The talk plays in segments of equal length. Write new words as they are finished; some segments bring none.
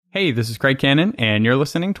Hey, this is Craig Cannon, and you're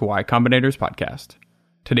listening to Y Combinator's podcast.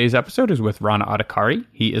 Today's episode is with Rana Adhikari.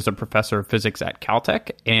 He is a professor of physics at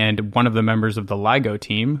Caltech and one of the members of the LIGO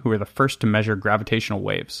team who were the first to measure gravitational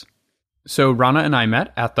waves. So Rana and I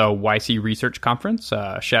met at the YC Research Conference.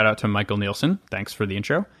 Shout out to Michael Nielsen. Thanks for the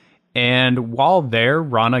intro. And while there,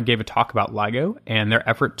 Rana gave a talk about LIGO and their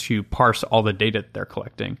effort to parse all the data that they're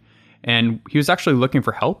collecting. And he was actually looking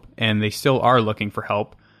for help, and they still are looking for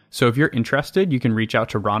help. So if you're interested, you can reach out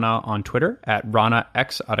to Rana on Twitter at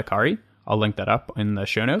RanaXAdhikari. I'll link that up in the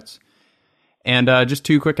show notes. And just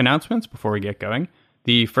two quick announcements before we get going.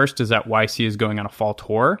 The first is that YC is going on a fall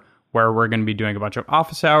tour where we're going to be doing a bunch of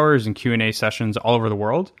office hours and Q&A sessions all over the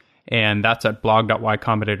world. And that's at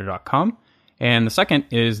blog.ycombinator.com. And the second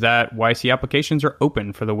is that YC applications are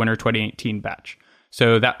open for the winter 2018 batch.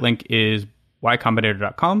 So that link is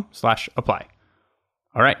ycombinator.com/apply.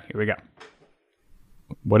 All right, here we go.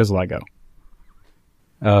 What is LIGO?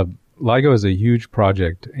 LIGO is a huge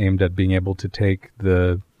project aimed at being able to take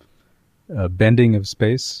the bending of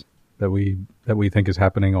space that we think is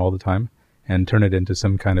happening all the time and turn it into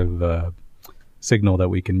some kind of signal that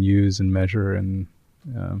we can use and measure. And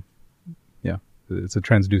it's a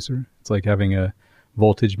transducer. It's like having a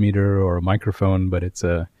voltage meter or a microphone, but it's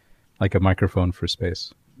like a microphone for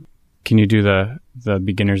space. Can you do the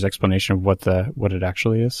beginner's explanation of what it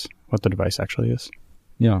actually is, what the device actually is?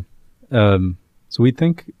 Yeah. So we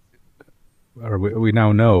think, or we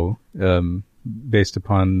now know, based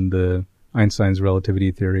upon the Einstein's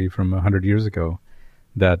relativity theory from 100 years ago,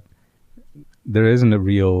 that there isn't a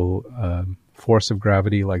real force of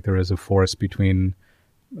gravity like there is a force between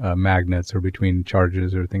magnets or between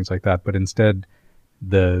charges or things like that. But instead,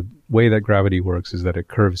 the way that gravity works is that it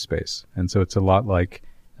curves space. And so it's a lot like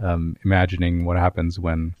imagining what happens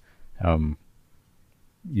when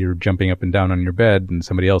you're jumping up and down on your bed and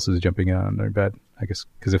somebody else is jumping on their bed, I guess,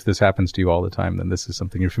 because if this happens to you all the time, then this is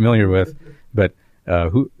something you're familiar with. But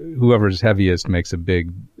whoever's heaviest makes a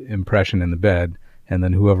big impression in the bed, and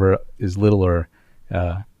then whoever is littler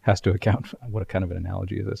has to account for, what kind of an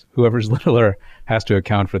analogy is this? Whoever's littler has to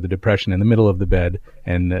account for the depression in the middle of the bed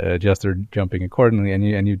and adjust their jumping accordingly,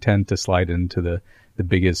 and you tend to slide into the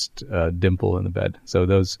biggest dimple in the bed. So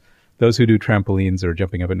those who do trampolines or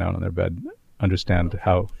jumping up and down on their bed understand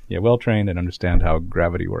how, well-trained and understand how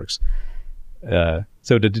gravity works.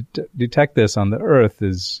 So to detect this on the Earth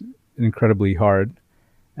is incredibly hard,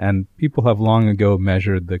 and people have long ago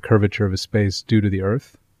measured the curvature of a space due to the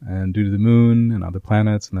Earth and due to the Moon and other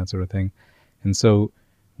planets and that sort of thing. And so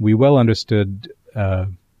we well understood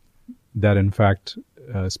that, in fact,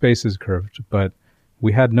 space is curved, but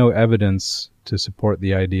we had no evidence to support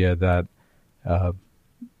the idea that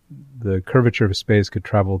the curvature of space could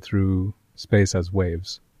travel through space as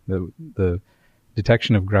waves. The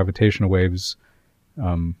detection of gravitational waves,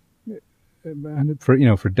 and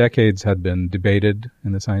for decades had been debated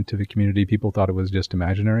in the scientific community. People thought it was just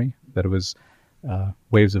imaginary, that it was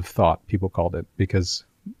waves of thought, people called it, because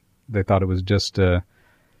they thought it was just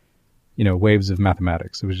waves of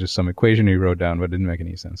mathematics. It was just some equation you wrote down, but it didn't make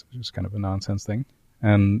any sense. It was just kind of a nonsense thing.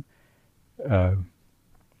 And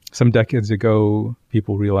some decades ago,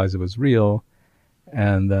 people realized it was real.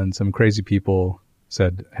 And then some crazy people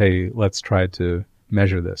said, hey, let's try to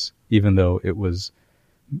measure this, even though it was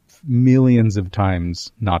millions of times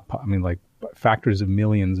factors of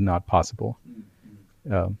millions not possible.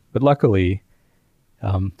 But luckily,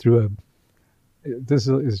 this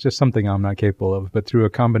is just something I'm not capable of, but through a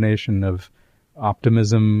combination of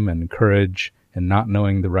optimism and courage and not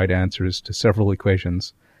knowing the right answers to several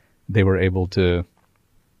equations, they were able to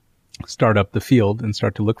start up the field and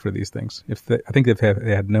start to look for these things. I think if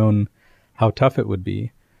they had known how tough it would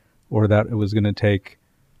be, or that it was going to take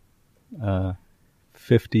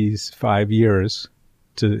 55 years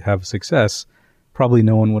to have success, probably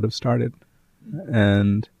no one would have started.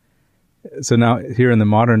 And so now here in the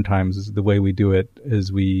modern times, the way we do it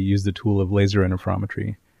is we use the tool of laser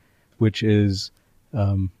interferometry, which is,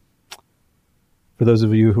 for those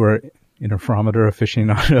of you who are interferometer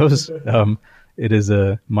aficionados, it is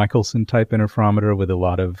a Michelson type interferometer with a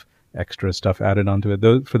lot of extra stuff added onto it.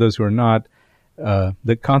 For those who are not,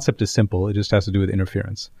 the concept is simple. It just has to do with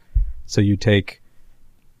interference. So you take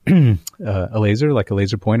a laser, like a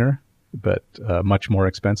laser pointer, but much more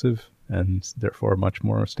expensive and therefore much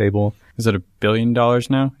more stable. Is it $1 billion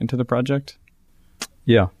now into the project?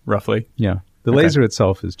 Yeah. Roughly? Yeah. The laser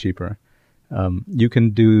itself is cheaper. You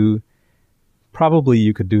could do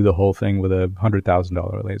the whole thing with a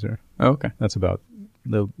 $100,000 laser. Oh, okay. That's about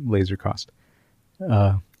the laser cost.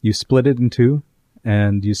 You split it in two,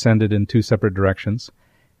 and you send it in two separate directions.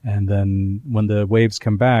 And then when the waves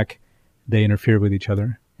come back, they interfere with each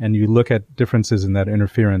other. and you look at differences in that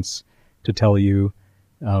interference to tell you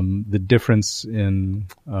the difference in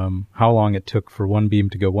how long it took for one beam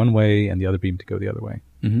to go one way and the other beam to go the other way.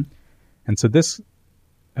 Mm-hmm. And so this,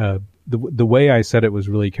 the way I said it was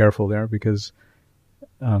really careful there, because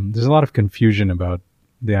there's a lot of confusion about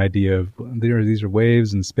the idea of these are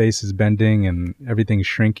waves and space is bending and everything's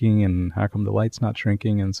shrinking and how come the light's not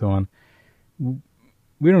shrinking and so on.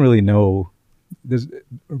 We don't really know. There's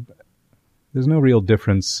no real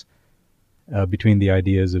difference between the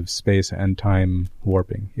ideas of space and time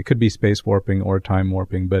warping. It could be space warping or time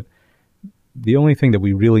warping, but the only thing that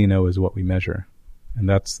we really know is what we measure, and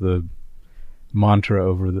that's the mantra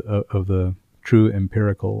of the true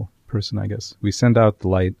empirical person, I guess. We send out the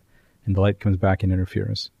light, and the light comes back and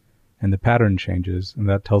interferes, and the pattern changes, and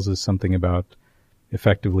that tells us something about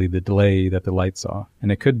effectively the delay that the light saw.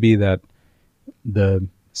 And it could be that the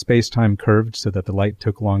space-time curved so that the light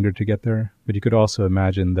took longer to get there, but you could also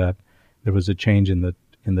imagine that there was a change in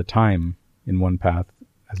the time in one path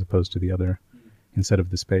as opposed to the other instead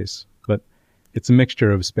of the space. But it's a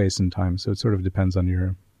mixture of space and time, so it sort of depends on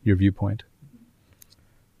your viewpoint.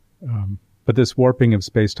 But this warping of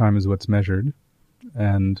space-time is what's measured,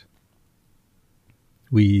 and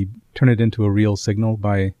we turn it into a real signal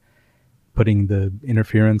by putting the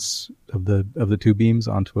interference of the two beams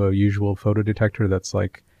onto a usual photodetector that's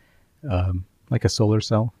like a solar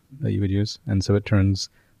cell that you would use, and so it turns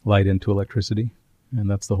light into electricity, and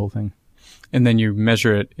that's the whole thing. And then you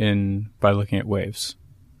measure it by looking at waves.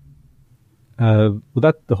 Well,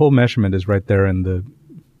 that the whole measurement is right there in the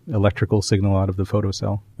electrical signal out of the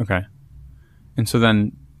photocell. Okay. And so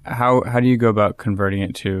then how do you go about converting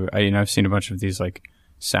it to, I've seen a bunch of these like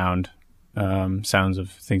sounds of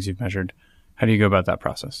things you've measured. How do you go about that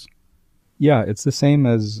process? Yeah, it's the same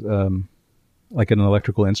as like an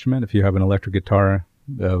electrical instrument. If you have an electric guitar,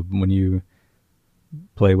 when you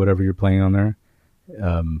play whatever you're playing on there,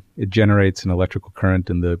 it generates an electrical current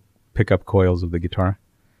in the pickup coils of the guitar,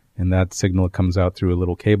 and that signal comes out through a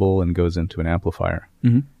little cable and goes into an amplifier,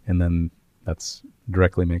 and then that's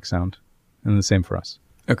directly makes sound. And the same for us.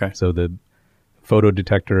 Okay. So the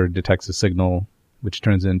photodetector detects a signal, which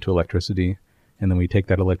turns into electricity, and then we take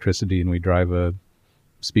that electricity and we drive a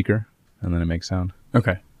speaker, and then it makes sound.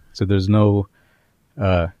 Okay. So there's no...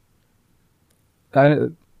 I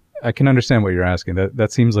can understand what you're asking.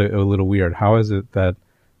 That seems like a little weird. How is it that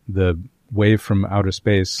the wave from outer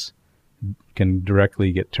space can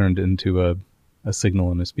directly get turned into a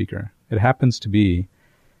signal in a speaker? It happens to be,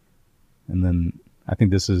 and then I think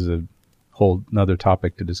this is a whole another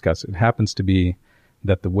topic to discuss. It happens to be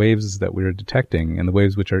that the waves that we're detecting and the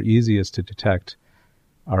waves which are easiest to detect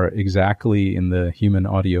are exactly in the human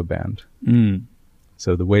audio band. Mm.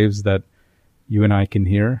 So the waves that you and I can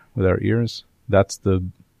hear with our ears, that's the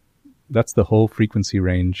whole frequency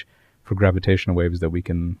range for gravitational waves that we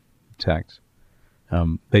can detect.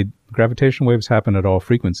 Gravitational waves happen at all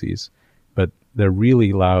frequencies, but they're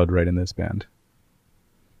really loud right in this band.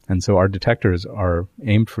 And so our detectors are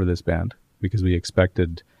aimed for this band because we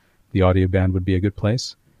expected the audio band would be a good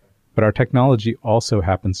place. But our technology also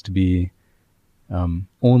happens to be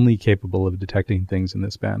only capable of detecting things in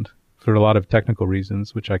this band for a lot of technical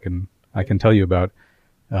reasons, which I can tell you about.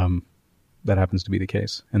 That happens to be the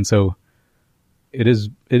case. And so it is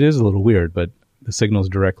a little weird, but the signals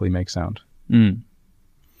directly make sound. Mm.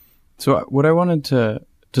 So what I wanted to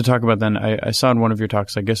talk about then, I saw in one of your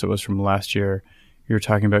talks, I guess it was from last year, you were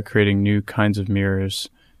talking about creating new kinds of mirrors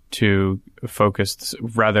to focus,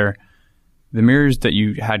 rather the mirrors that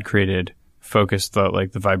you had created focused the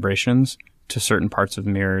vibrations to certain parts of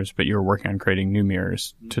the mirrors, but you were working on creating new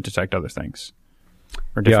mirrors to detect other things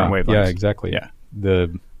or different wavelengths. Yeah, exactly. Yeah.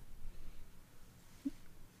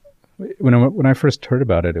 When I first heard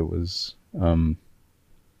about it, it was I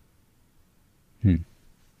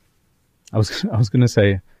was going to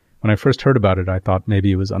say when I first heard about it, I thought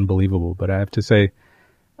maybe it was unbelievable, but I have to say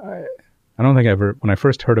I don't think when I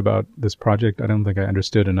first heard about this project, I don't think I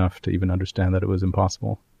understood enough to even understand that it was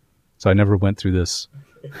impossible. So I never went through this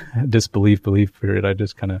belief period. I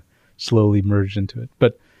just kind of slowly merged into it.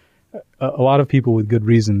 But a lot of people with good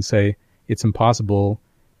reason say it's impossible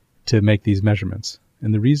to make these measurements.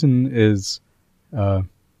 And the reason is,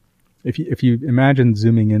 if you imagine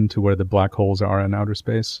zooming into where the black holes are in outer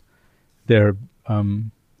space, they're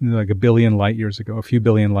like a billion light years ago, a few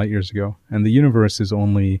billion light years ago, and the universe is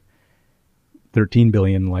only 13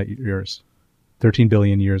 billion light years, 13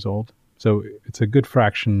 billion years old. So it's a good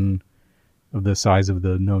fraction of the size of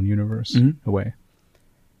the known universe away.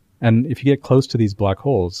 And if you get close to these black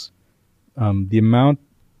holes, the amount,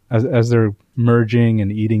 as they're merging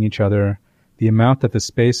and eating each other, the amount that the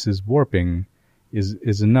space is warping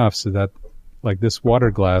is enough so that, like this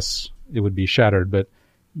water glass, it would be shattered, but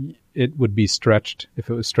it would be stretched if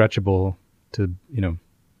it was stretchable to,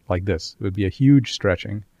 like this. It would be a huge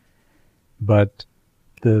stretching. But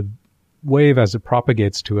the wave, as it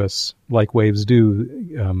propagates to us, like waves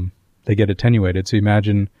do, they get attenuated. So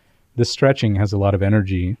imagine this stretching has a lot of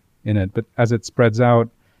energy in it, but as it spreads out,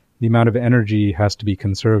 the amount of energy has to be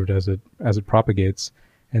conserved as it propagates.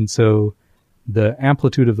 And so the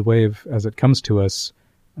amplitude of the wave as it comes to us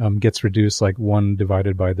gets reduced like 1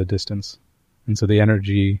 divided by the distance. And so the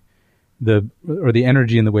energy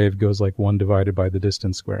in the wave goes like 1 divided by the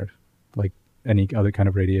distance squared, like any other kind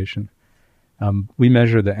of radiation. We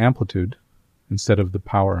measure the amplitude instead of the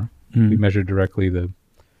power. We measure directly the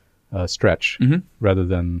stretch rather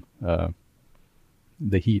than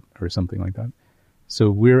the heat or something like that. So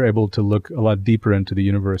we're able to look a lot deeper into the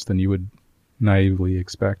universe than you would naively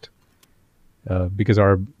expect, because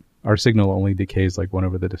our signal only decays like 1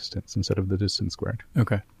 over the distance instead of the distance squared.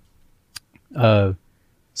 Okay. So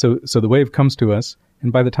the wave comes to us,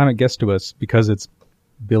 and by the time it gets to us, because it's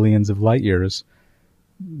billions of light years,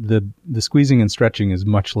 the squeezing and stretching is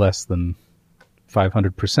much less than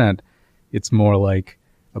 500%. It's more like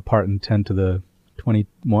a part in 10 to the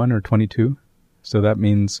 21 or 22. So that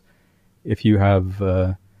means if you have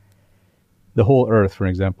the whole Earth, for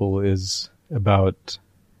example, is about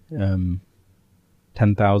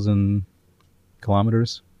 10,000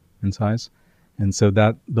 kilometers in size. And so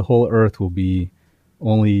that the whole Earth will be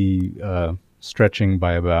only stretching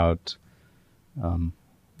by about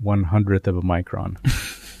 1/100th of a micron,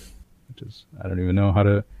 which is, I don't even know how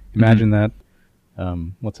to imagine that.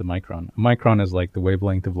 What's a micron? A micron is like the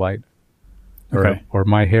wavelength of light. Okay. Or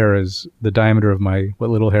my hair is, the diameter of what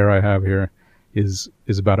little hair I have here is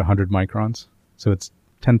about 100 microns. So it's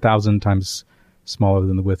 10,000 times smaller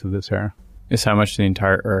than the width of this hair. Is how much the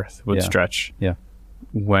entire Earth would stretch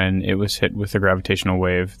when it was hit with the gravitational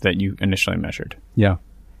wave that you initially measured. Yeah.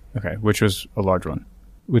 Okay, which was a large one.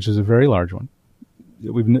 Which is a very large one.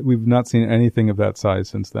 We've not seen anything of that size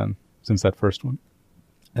since then, since that first one.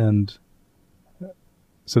 And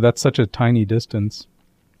so that's such a tiny distance.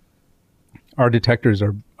 Our detectors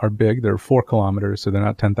are big. They're 4 kilometers, so they're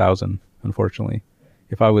not 10,000, unfortunately.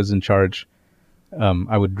 If I was in charge,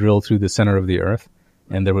 I would drill through the center of the Earth,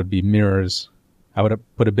 and there would be mirrors. I would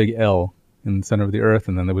put a big L in the center of the Earth,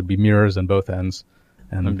 and then there would be mirrors on both ends.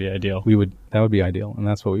 And that would be ideal. That would be ideal, and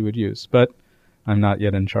that's what we would use. But I'm not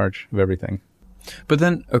yet in charge of everything. But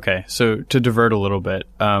then, okay, so to divert a little bit,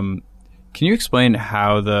 can you explain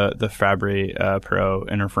how the Fabry Perot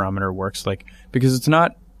interferometer works? Like, because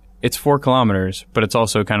it's 4 kilometers, but it's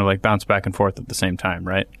also kind of like bounce back and forth at the same time,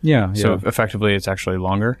 right? Yeah. So effectively, it's actually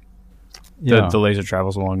longer. Yeah. The laser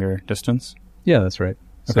travels a longer distance. Yeah, that's right.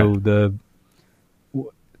 Okay. So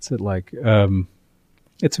what's it like?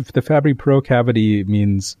 It's the Fabry Perot cavity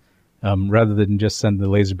means rather than just send the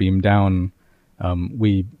laser beam down,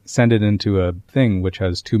 we send it into a thing which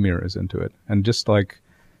has 2 mirrors into it. And just like,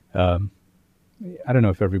 I don't know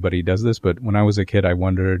if everybody does this, but when I was a kid, I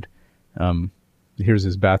wondered, here's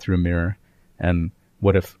this bathroom mirror, and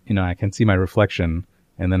what if, I can see my reflection,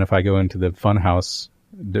 and then if I go into the fun house,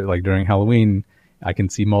 like during Halloween, I can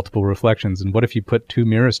see multiple reflections. And what if you put 2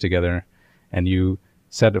 mirrors together and you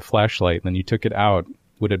set a flashlight, and then you took it out?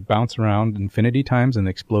 Would it bounce around infinity times and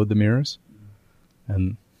explode the mirrors?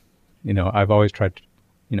 And, I've always tried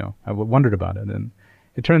to, I wondered about it. And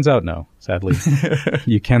it turns out, no, sadly.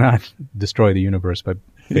 You cannot destroy the universe by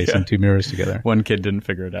facing 2 mirrors together. One kid didn't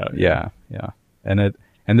figure it out. Yeah. And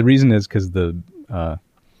the reason is because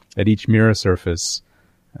at each mirror surface,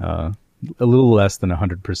 a little less than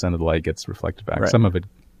 100% of the light gets reflected back. Right. Some of it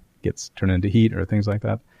gets turned into heat or things like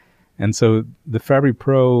that. And so the Fabry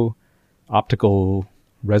Perot optical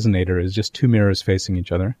resonator is just 2 mirrors facing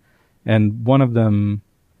each other. And one of them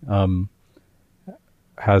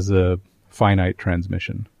has a finite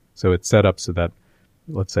transmission. So it's set up so that,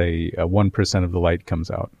 let's say, 1% of the light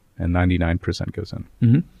comes out and 99% goes in.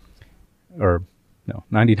 Mm-hmm. Or, no,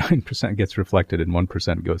 99% gets reflected and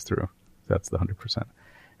 1% goes through. That's the 100%.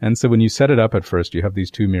 And so when you set it up at first, you have these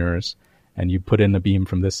 2 mirrors, and you put in a beam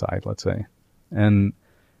from this side, let's say, and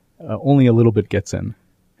only a little bit gets in.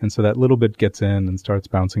 And so that little bit gets in and starts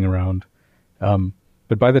bouncing around.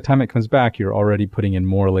 But by the time it comes back, you're already putting in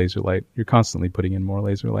more laser light. You're constantly putting in more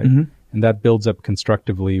laser light. Mm-hmm. And that builds up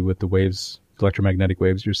constructively with the waves, electromagnetic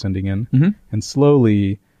waves you're sending in. Mm-hmm. And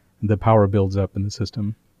slowly, the power builds up in the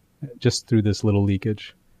system just through this little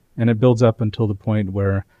leakage. And it builds up until the point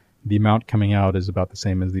where the amount coming out is about the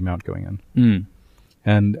same as the amount going in. Mm.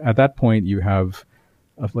 And at that point, you have,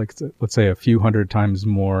 let's say, a few hundred times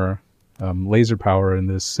more laser power in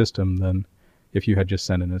this system than if you had just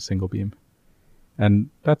sent in a single beam. And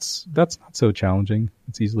that's not so challenging.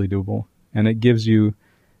 It's easily doable. And it gives you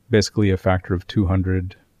basically a factor of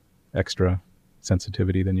 200 extra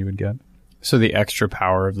sensitivity than you would get. So the extra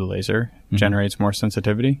power of the laser generates more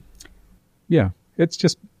sensitivity? Yeah. It's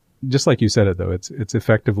just like you said it, though. It's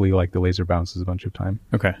effectively like the laser bounces a bunch of time.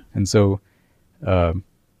 Okay. And so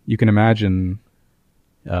you can imagine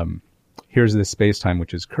here's this space-time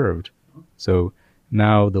which is curved. So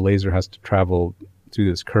now the laser has to travel through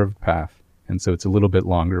this curved path. And so it's a little bit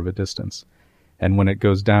longer of a distance. And when it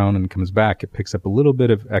goes down and comes back, it picks up a little bit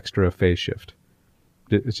of extra phase shift.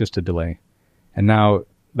 It's just a delay. And now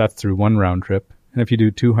that's through one round trip. And if you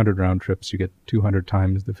do 200 round trips, you get 200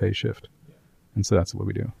 times the phase shift. And so that's what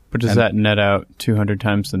we do. But does that net out 200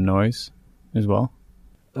 times the noise as well?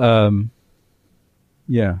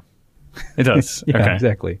 Yeah. It does. Yeah, okay.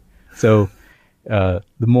 Exactly. So the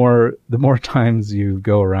more times you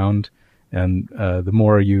go around, and the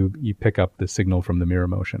more you pick up the signal from the mirror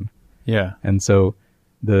motion. Yeah. And so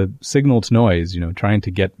the signal to noise, trying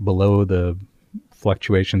to get below the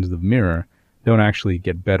fluctuations of the mirror, don't actually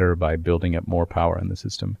get better by building up more power in the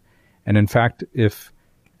system. And in fact, if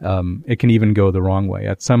it can even go the wrong way.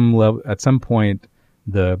 At some level, at some point,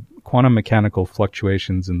 the quantum mechanical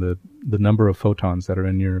fluctuations in the number of photons that are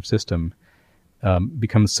in your system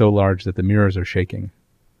becomes so large that the mirrors are shaking.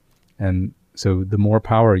 And so the more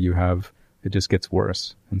power you have, it just gets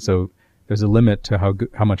worse. And so there's a limit to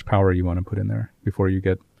how much power you want to put in there before you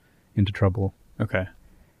get into trouble. Okay.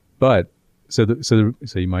 But so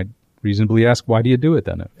you might reasonably ask, why do you do it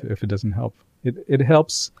then if it doesn't help? It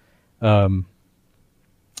helps.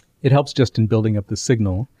 It helps just in building up the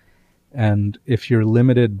signal. And if you're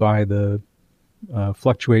limited by the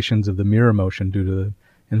fluctuations of the mirror motion due to the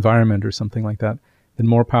environment or something like that, then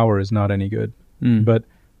more power is not any good. But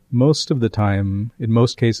most of the time, in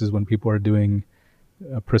most cases when people are doing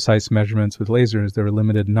precise measurements with lasers, they're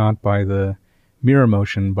limited not by the mirror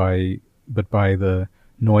motion, but by the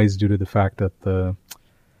noise due to the fact that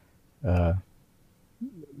they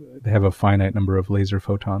have a finite number of laser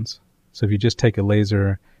photons. So if you just take a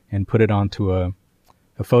laser and put it onto a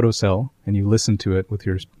photocell and you listen to it with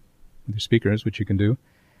your speakers, which you can do,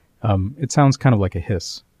 it sounds kind of like a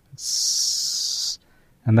hiss.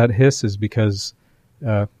 And that hiss is because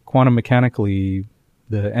quantum mechanically,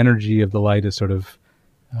 the energy of the light is sort of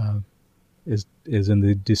is in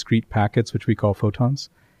the discrete packets, which we call photons.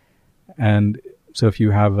 And so if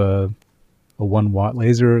you have a 1 watt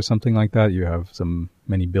laser or something like that, you have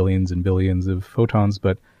many billions and billions of photons,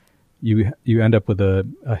 but you end up with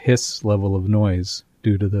a hiss level of noise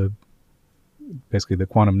due to basically the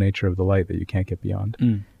quantum nature of the light that you can't get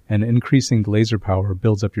beyond. And increasing the laser power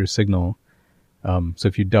builds up your signal. So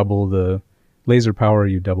if you double the laser power,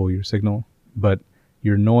 you double your signal. But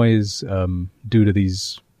your noise, due to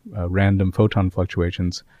these random photon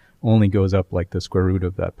fluctuations, only goes up like the square root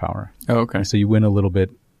of that power. Oh, okay. And so you win a little bit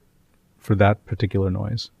for that particular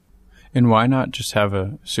noise. And why not just have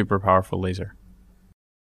a super powerful laser?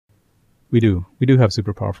 We do have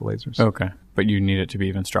super powerful lasers. Okay. But you need it to be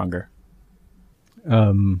even stronger.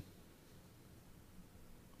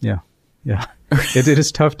 Yeah. It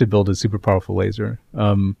is tough to build a super powerful laser.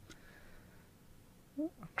 I'm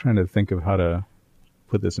trying to think of how to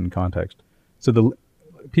put this in context. So the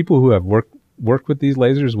people who have worked with these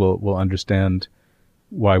lasers will understand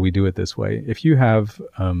why we do it this way. If you have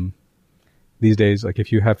these days, like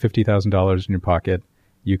if you have $50,000 in your pocket,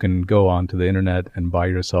 you can go onto the internet and buy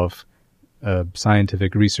yourself a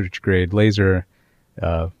scientific research grade laser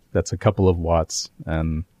that's a couple of watts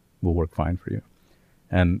and will work fine for you.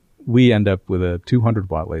 And we end up with a 200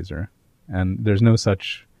 watt laser, and there's no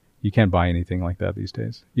such, you can't buy anything like that these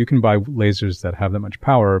days. You can buy lasers that have that much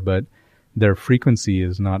power, but their frequency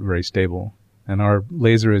is not very stable. And our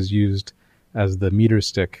laser is used as the meter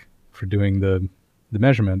stick for doing the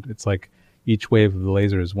measurement. It's like each wave of the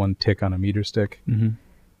laser is one tick on a meter stick.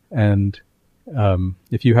 And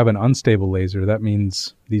if you have an unstable laser, that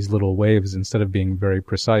means these little waves, instead of being very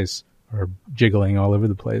precise, are jiggling all over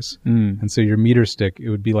the place. And so your meter stick, it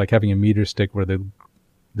would be like having a meter stick where the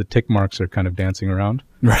tick marks are kind of dancing around.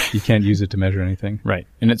 Right. You can't use it to measure anything. Right.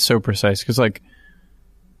 And it's so precise because, like,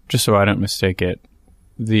 just so I don't mistake it,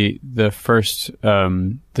 the first,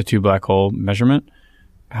 the two black hole measurement,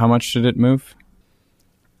 how much did it move?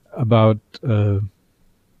 About 10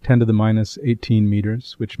 to the minus 18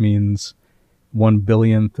 meters, which means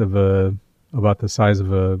 1/billionth of about the size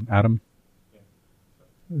of an atom.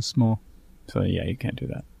 It's small. So yeah, you can't do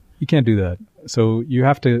that. You can't do that. So you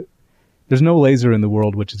have to, there's no laser in the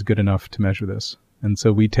world which is good enough to measure this. And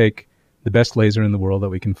so we take the best laser in the world that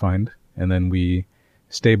we can find, and then we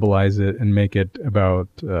stabilize it and make it about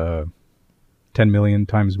 10 million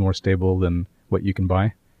times more stable than what you can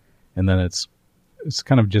buy. And then it's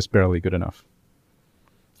kind of just barely good enough.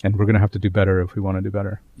 And we're going to have to do better if we want to do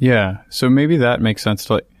better. Yeah. So maybe that makes sense.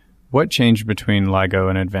 To what changed between LIGO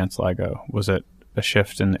and advanced LIGO? Was it a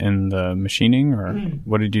shift in the machining, or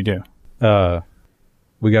what did you do?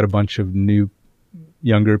 We got a bunch of new,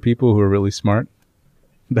 younger people who are really smart.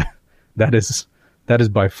 That is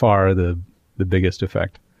by far the biggest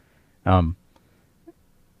effect. And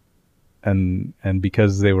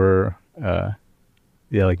because they were,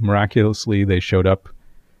 like miraculously they showed up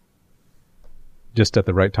just at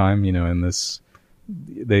the right time, and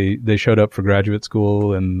they showed up for graduate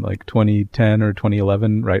school in like 2010 or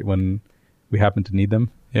 2011, right when we happened to need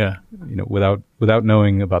them. Yeah. Without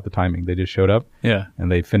knowing about the timing, they just showed up. Yeah.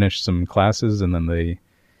 And they finished some classes, and then they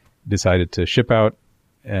decided to ship out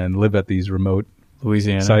and live at these remote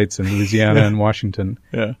Louisiana sites in Louisiana and Washington.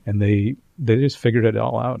 Yeah. And they just figured it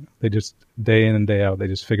all out. They just, day in and day out, they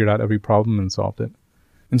just figured out every problem and solved it.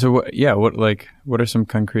 And so what are some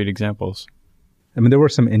concrete examples? I mean, there were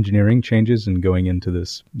some engineering changes in going into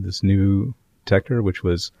this new detector, which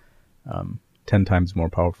was 10 times more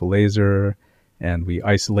powerful laser, and we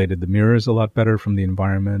isolated the mirrors a lot better from the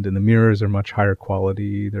environment, and the mirrors are much higher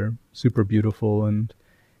quality. They're super beautiful and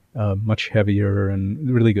much heavier and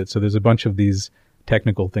really good. So there's a bunch of these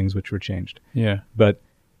technical things which were changed. Yeah.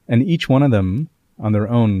 And each one of them on their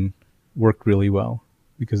own worked really well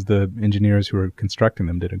because the engineers who were constructing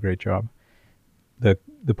them did a great job.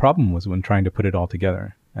 The problem was when trying to put it all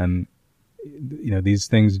together. And, these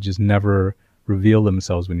things just never reveal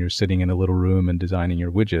themselves when you're sitting in a little room and designing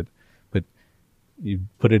your widget. But you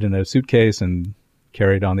put it in a suitcase and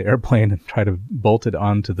carry it on the airplane and try to bolt it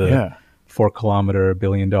onto the 4-kilometer, $1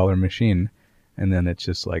 billion machine. And then it's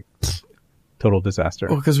just like total disaster.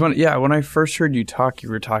 Well, because when I first heard you talk, you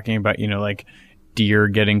were talking about, like deer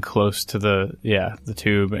getting close to the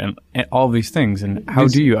tube and all these things. And how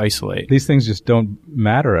do you isolate? These things just don't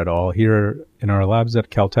matter at all. Here in our labs at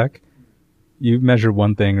Caltech, you measure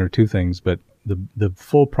one thing or two things, but the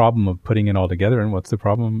full problem of putting it all together, and what's the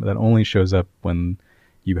problem? That only shows up when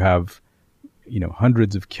you have,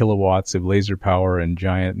 hundreds of kilowatts of laser power and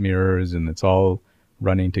giant mirrors, and it's all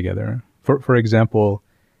running together. For example,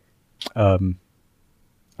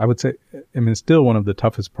 I would say, it's still one of the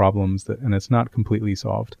toughest problems, and it's not completely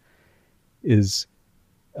solved, is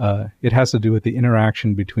it has to do with the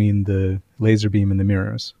interaction between the laser beam and the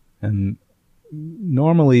mirrors. And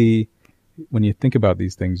normally, when you think about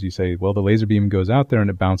these things, you say, well, the laser beam goes out there and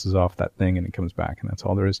it bounces off that thing and it comes back, and that's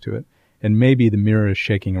all there is to it. And maybe the mirror is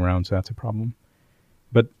shaking around, so that's a problem.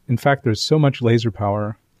 But in fact, there's so much laser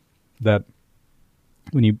power that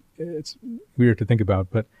it's weird to think about,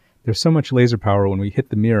 but there's so much laser power when we hit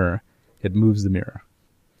the mirror, it moves the mirror.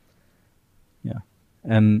 Yeah.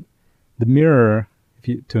 And the mirror,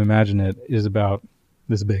 to imagine it, is about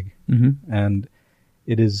this big. Mm-hmm. And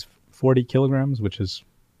it is 40 kilograms, which is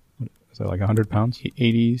that like 100 pounds?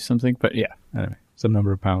 80 something, but yeah. Anyway, some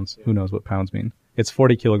number of pounds. Who knows what pounds mean? It's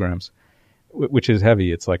 40 kilograms, which is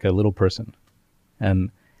heavy. It's like a little person.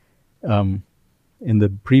 And in the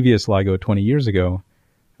previous LIGO 20 years ago,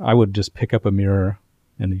 I would just pick up a mirror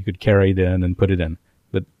and you could carry it in and put it in.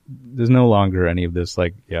 But there's no longer any of this,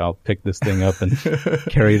 like, I'll pick this thing up and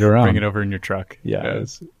carry it around. Bring it over in your truck. Yeah,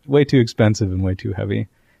 it's way too expensive and way too heavy.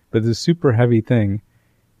 But this super heavy thing,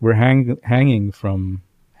 we're hanging from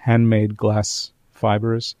handmade glass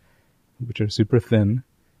fibers, which are super thin,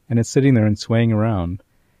 and it's sitting there and swaying around.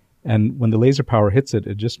 And when the laser power hits it,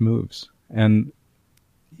 it just moves. And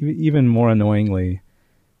even more annoyingly,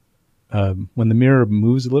 when the mirror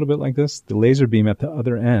moves a little bit like this, the laser beam at the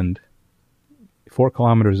other end, 4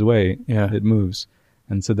 kilometers away, it moves.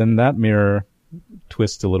 And so then that mirror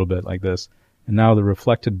twists a little bit like this. And now the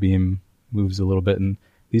reflected beam moves a little bit. And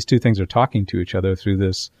these two things are talking to each other through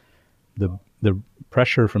the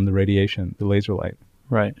pressure from the radiation, the laser light.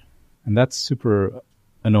 Right. And that's super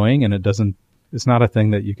annoying, and it's not a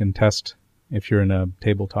thing that you can test if you're in a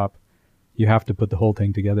tabletop. You have to put the whole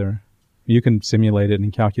thing together. You can simulate it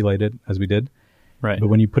and calculate it, as we did. Right. But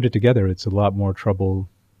when you put it together, it's a lot more trouble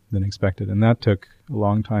than expected. And that took a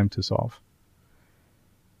long time to solve.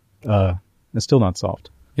 It's still not solved.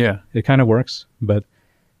 Yeah. It kind of works, but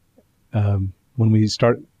when we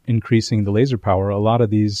start increasing the laser power, a lot of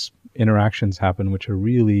these interactions happen which are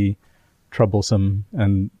really troublesome.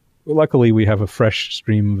 And luckily, we have a fresh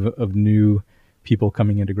stream of new people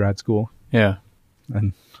coming into grad school. Yeah.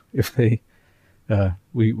 And if they,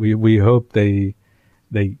 we hope they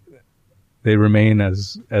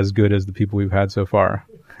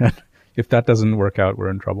if that doesn't work out, we're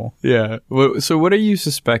in trouble. Yeah. So what do you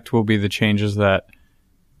suspect will be the changes that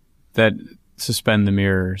suspend the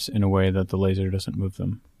mirrors in a way that the laser doesn't move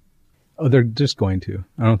them? Oh, they're just going to.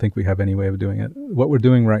 I don't think we have any way of doing it. What we're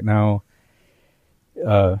doing right now,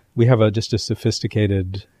 we have just a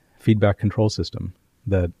sophisticated feedback control system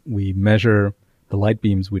that we measure the light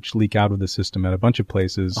beams which leak out of the system at a bunch of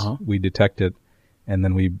places. Uh-huh. We detect it, and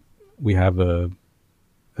then we have a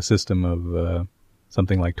system of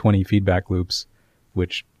something like 20 feedback loops,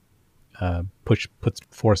 which puts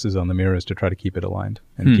forces on the mirrors to try to keep it aligned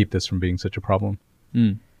and keep this from being such a problem.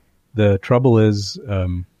 The trouble is,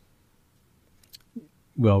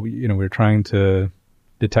 we're trying to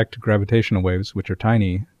detect gravitational waves, which are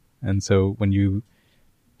tiny, and so when you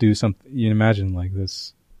do something, you imagine like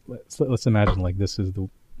this. Let's imagine like this is the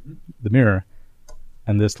mirror,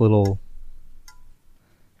 and there's this little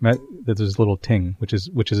ting, which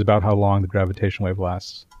is about how long the gravitational wave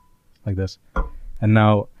lasts, like this. And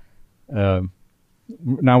now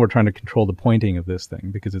we're trying to control the pointing of this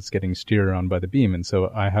thing because it's getting steered on by the beam, and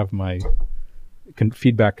so I have my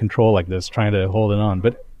feedback control like this, trying to hold it on.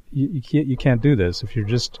 But you can't do this if you're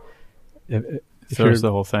just throws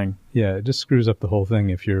the whole thing. Yeah, it just screws up the whole thing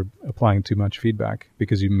if you're applying too much feedback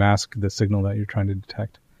because you mask the signal that you're trying to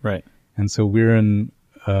detect. Right. And so we're in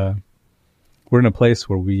a place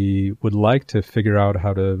where we would like to figure out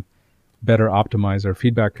how to better optimize our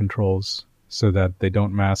feedback controls so that they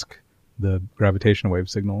don't mask the gravitational wave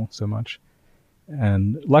signal so much.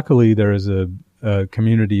 And luckily there is a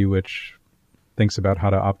community which thinks about how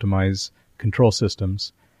to optimize control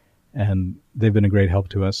systems, and they've been a great help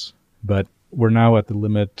to us. But we're now at the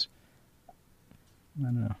limit. I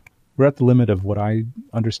don't know. We're at the limit of what I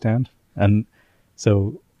understand, and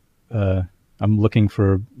so I'm looking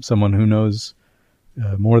for someone who knows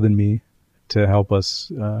more than me to help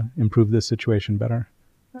us improve this situation better.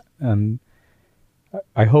 And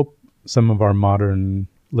I hope some of our modern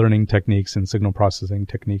learning techniques and signal processing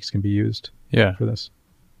techniques can be used for this.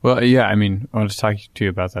 Well, yeah, I mean, I want to talk to you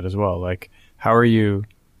about that as well. Like,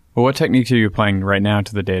 what techniques are you applying right now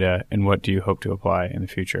to the data, and what do you hope to apply in the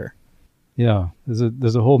future? Yeah,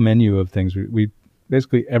 there's a whole menu of things. We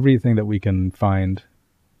basically everything that we can find,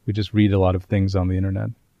 we just read a lot of things on the internet,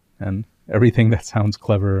 and everything that sounds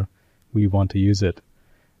clever, we want to use it.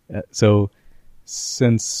 So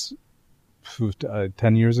since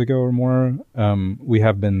 10 years ago or more, we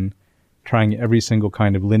have been trying every single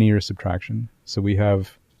kind of linear subtraction. So we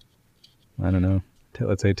have, I don't know,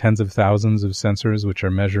 let's say tens of thousands of sensors which are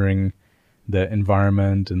measuring the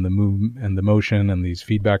environment and the and the motion and these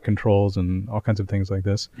feedback controls and all kinds of things like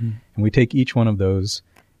this. And we take each one of those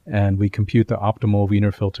and we compute the optimal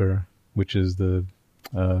Wiener filter, which is that's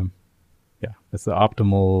the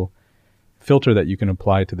optimal filter that you can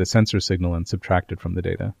apply to the sensor signal and subtract it from the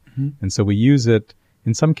data. And so we use it.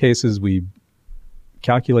 In some cases, we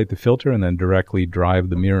calculate the filter and then directly drive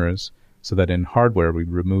the mirrors so that in hardware we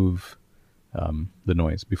remove the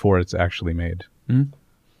noise before it's actually made.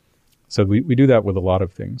 So we do that with a lot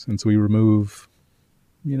of things. And so we remove,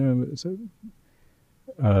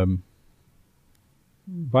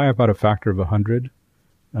 by about a factor of 100,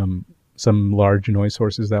 some large noise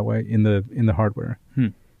sources that way in the hardware.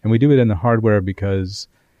 And we do it in the hardware because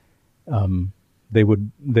they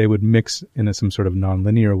would mix in some sort of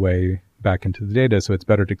nonlinear way back into the data. So it's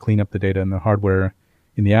better to clean up the data in the hardware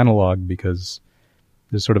in the analog because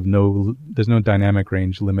there's no dynamic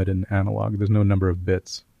range limit in analog. There's no number of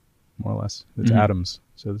bits, more or less. It's atoms.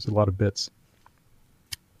 So there's a lot of bits.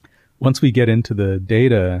 Once we get into the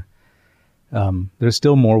data, there's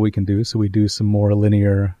still more we can do. So we do some more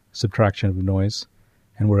linear subtraction of noise,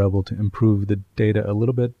 and we're able to improve the data a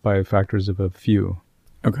little bit by factors of a few.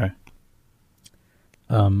 Okay.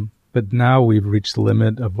 But now we've reached the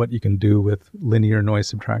limit of what you can do with linear noise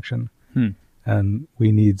subtraction. And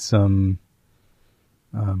we need some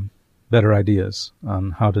better ideas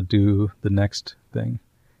on how to do the next thing.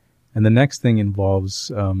 And the next thing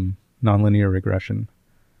involves nonlinear regression.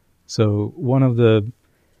 So one of the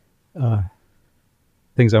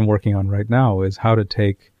things I'm working on right now is how to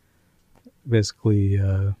take basically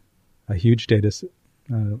a huge data set.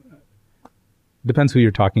 Depends who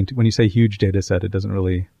you're talking to. When you say huge data set, it doesn't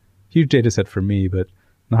really... Huge data set for me, but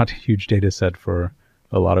not a huge data set for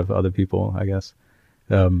a lot of other people, I guess.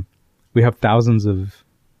 We have thousands of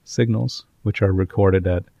signals which are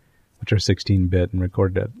 16-bit and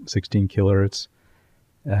recorded at 16 kilohertz.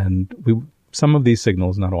 And some of these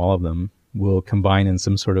signals, not all of them, will combine in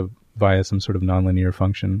via some sort of nonlinear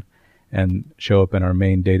function and show up in our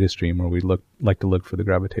main data stream where we like to look for the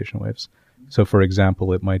gravitational waves. So for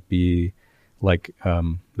example, it might be like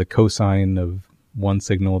the cosine of one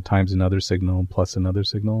signal times another signal plus another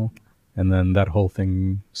signal, and then that whole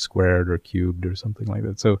thing squared or cubed or something like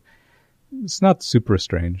that. So it's not super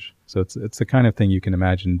strange. So it's the kind of thing you can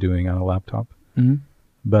imagine doing on a laptop. Mm-hmm.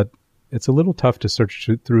 But it's a little tough to search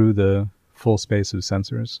through the full space of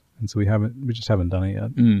sensors, and so we just haven't done it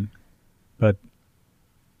yet. Mm. But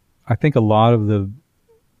I think a lot of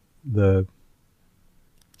the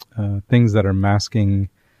things that are masking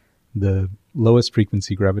the lowest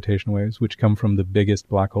frequency gravitational waves, which come from the biggest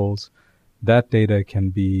black holes, that data can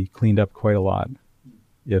be cleaned up quite a lot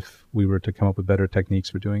if we were to come up with better techniques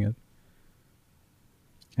for doing it.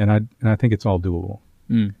 And I think it's all doable.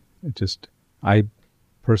 Mm. I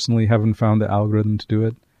personally haven't found the algorithm to do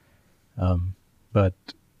it, but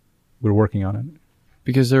we're working on it.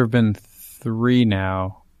 Because there have been 3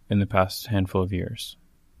 now in the past handful of years,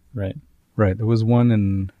 right? Right. There was one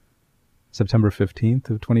in September 15th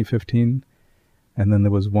of 2015, and then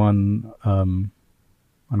there was one on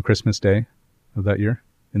Christmas Day of that year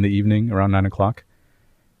in the evening around 9 o'clock.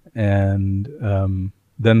 And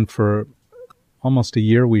then for almost a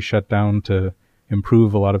year, we shut down to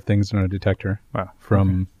improve a lot of things in our detector. Wow.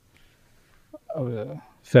 From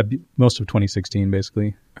most of 2016,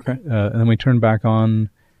 basically. Okay. And then we turned back on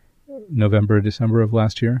November, December of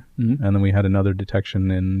last year, Mm-hmm. and then we had another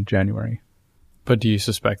detection in January. But do you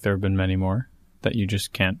suspect there have been many more that you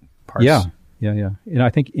just can't parse? Yeah. And I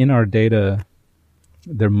think in our data,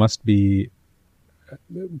 there must be,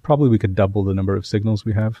 probably we could double the number of signals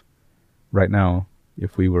we have right now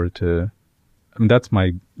if we were to, I mean, that's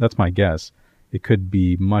my guess. It could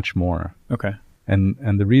be much more. Okay.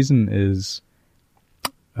 And the reason is,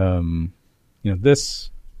 if you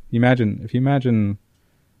imagine,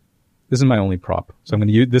 this is my only prop. So I'm going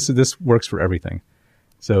to use, this works for everything.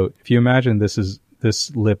 So if you imagine this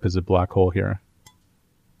lip is a black hole here.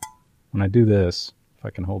 When I do this, if I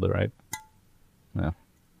can hold it right. Yeah, let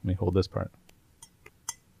me hold this part.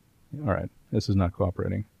 All right, this is not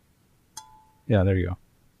cooperating. Yeah, there you go.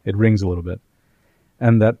 It rings a little bit.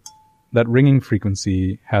 And that ringing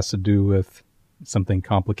frequency has to do with something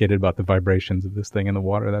complicated about the vibrations of this thing in the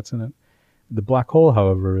water that's in it. The black hole,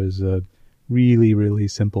 however, is a really, really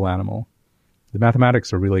simple animal. The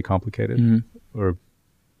mathematics are really complicated, Mm-hmm. or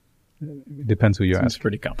it depends who you Seems ask.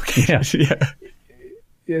 pretty complicated.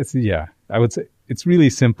 Yeah. I would say it's really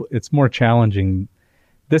simple. It's more challenging.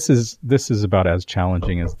 This is about as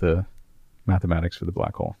challenging as the mathematics for the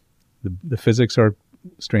black hole. The physics are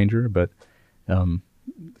stranger, but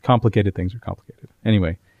complicated things are complicated.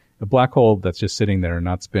 Anyway, a black hole that's just sitting there and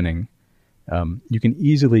not spinning, you can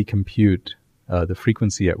easily compute the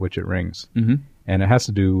frequency at which it rings. Mm-hmm. And it has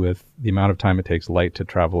to do with the amount of time it takes light to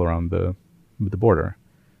travel around the border.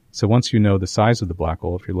 So once you know the size of the black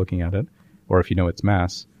hole, if you're looking at it, or if you know its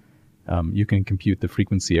mass, you can compute the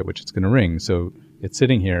frequency at which it's going to ring. So it's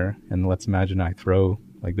sitting here, and let's imagine I throw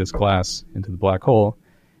like this glass into the black hole.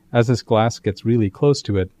 As this glass gets really close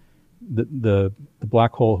to it, the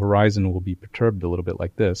black hole horizon will be perturbed a little bit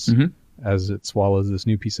like this as it swallows this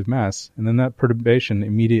new piece of mass, and then that perturbation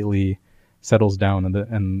immediately settles down,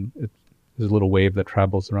 and there's a little wave that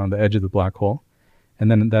travels around the edge of the black hole,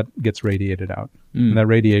 and then that gets radiated out. And that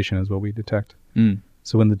radiation is what we detect.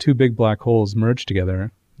 So when the two big black holes merge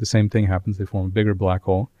together, the same thing happens. They form a bigger black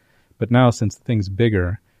hole. But now, since the thing's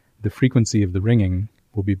bigger, the frequency of the ringing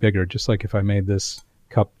will be bigger. Just like if I made this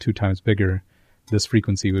cup 2 times bigger, this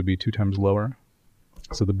frequency would be 2 times lower.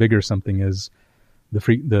 So the bigger something is,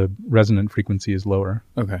 the resonant frequency is lower.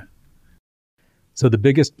 Okay. So the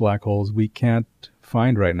biggest black holes we can't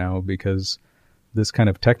find right now because this kind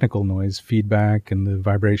of technical noise, feedback, and the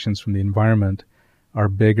vibrations from the environment are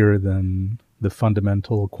bigger than the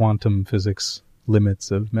fundamental quantum physics limits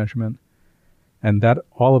of measurement. And that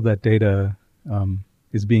all of that data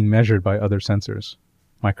is being measured by other sensors,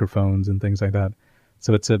 microphones and things like that.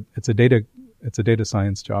 So it's a data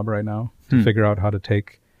science job right now to figure out how to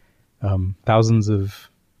take thousands of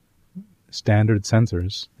standard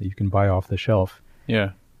sensors that you can buy off the shelf,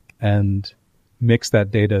 and mix that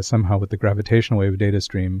data somehow with the gravitational wave data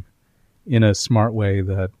stream in a smart way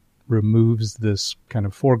that removes this kind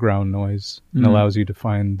of foreground noise and allows you to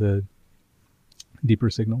find the deeper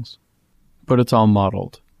signals. But it's all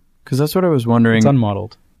modeled. Because that's what I was wondering. It's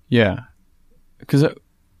unmodeled. Yeah. Because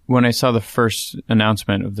when I saw the first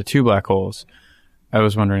announcement of the 2 black holes, I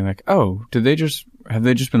was wondering, like, oh, have they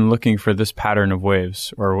just been looking for this pattern of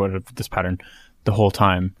waves, or what this pattern the whole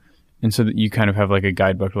time? And so that you kind of have like a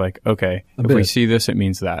guidebook, like, okay, if we see this, it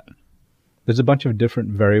means that. There's a bunch of different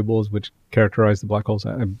variables which characterize the black holes.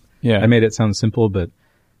 I made it sound simple, but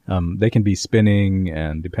they can be spinning,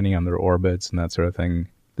 and depending on their orbits and that sort of thing,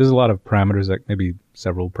 there's a lot of parameters, that maybe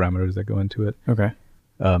several parameters that go into it. Okay.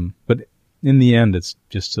 But in the end, it's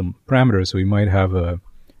just some parameters. So we might have a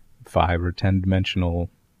 5 or 10 dimensional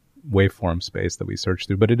waveform space that we search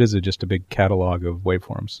through, but it is just a big catalog of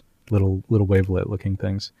waveforms, little wavelet looking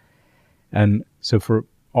things. And so for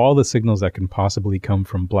all the signals that can possibly come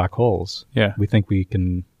from black holes, we think we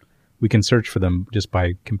can search for them just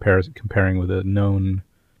by comparing with a known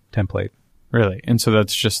template. Really? And so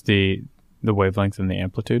that's just the wavelength and the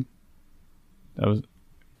amplitude? That was...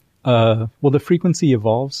 well, the frequency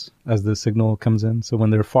evolves as the signal comes in. So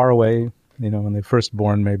when they're far away, when they're first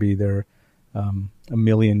born, maybe they're a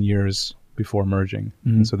million years before merging. Mm-hmm.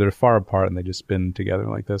 And so they're far apart and they just spin together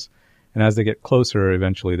like this. And as they get closer,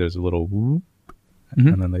 eventually there's a little whoop,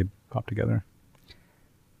 and then they pop together.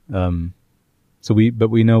 So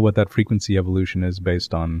we know what that frequency evolution is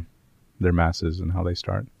based on their masses and how they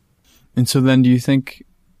start. And so then do you think,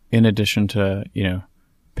 in addition to,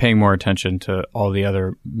 paying more attention to all the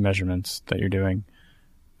other measurements that you're doing,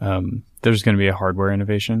 there's going to be a hardware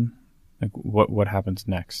innovation? Like what happens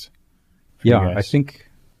next? Yeah, I think,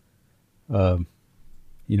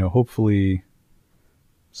 hopefully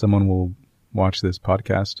someone will watch this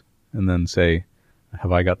podcast and then say,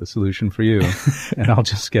 have I got the solution for you? And I'll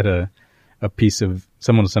just get a piece of,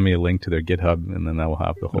 someone will send me a link to their GitHub, and then that will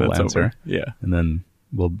have the whole answer. Over. Yeah. And then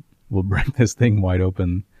we'll break this thing wide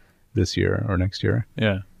open this year or next year.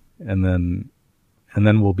 Yeah. And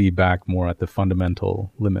then we'll be back more at the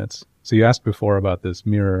fundamental limits. So you asked before about this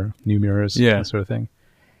new mirrors, that sort of thing.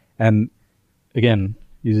 And again,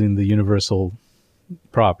 using the universal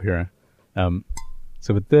prop here.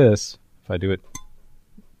 So with this, if I do it,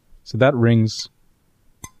 so that rings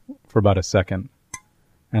for about a second,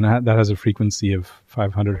 and that has a frequency of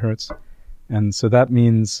 500 hertz. And so that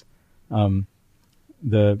means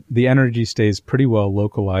the energy stays pretty well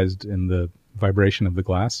localized in the vibration of the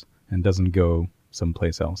glass and doesn't go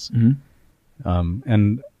someplace else. Mm-hmm.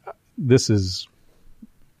 And this is,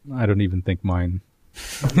 I don't even think mine.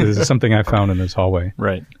 This is something I found in this hallway.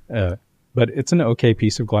 Right. But it's an okay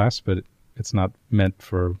piece of glass, but it's not meant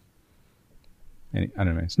for any, I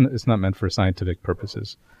don't know. It's not meant for scientific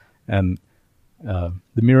purposes. And the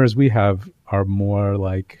mirrors we have are more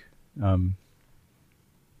like,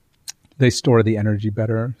 they store the energy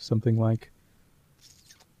better, something like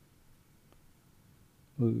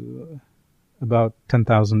about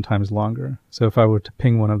 10,000 times longer. So if I were to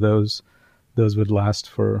ping one of those would last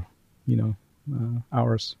for,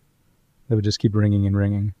 hours. They would just keep ringing and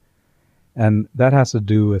ringing. And that has to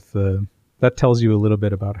do with that tells you a little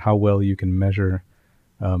bit about how well you can measure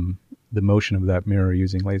the motion of that mirror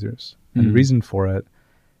using lasers. And the reason for it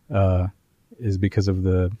is because of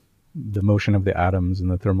the motion of the atoms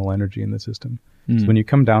and the thermal energy in the system. So when you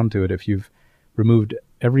come down to it, if you've removed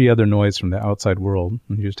every other noise from the outside world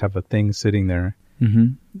and you just have a thing sitting there,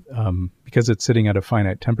 because it's sitting at a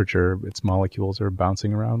finite temperature, its molecules are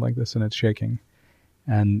bouncing around like this and it's shaking.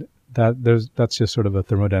 And that's just sort of a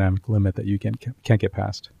thermodynamic limit that you can't get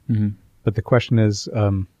past. Mm-hmm. But the question is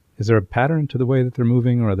there a pattern to the way that they're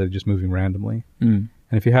moving, or are they just moving randomly? And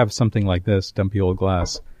if you have something like this, dumpy old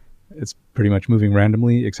glass, it's pretty much moving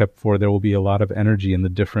randomly, except for there will be a lot of energy in the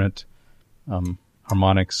different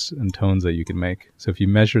harmonics and tones that you can make. So if you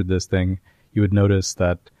measured this thing, you would notice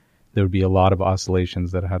that there would be a lot of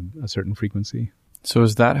oscillations that had a certain frequency. So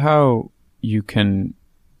is that how you can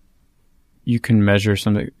measure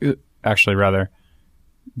something? Actually, rather,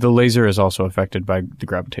 the laser is also affected by the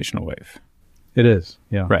gravitational wave. It is,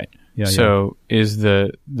 yeah. Right. Yeah. So is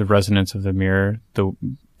the resonance of the mirror,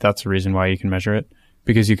 that's the reason why you can measure it?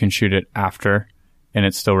 Because you can shoot it after and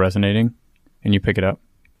it's still resonating and you pick it up?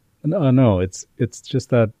 No, it's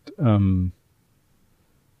just that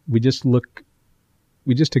we just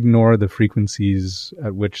ignore the frequencies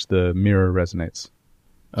at which the mirror resonates.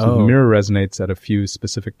 So the mirror resonates at a few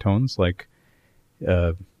specific tones, like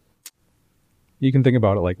you can think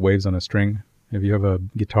about it like waves on a string. If you have a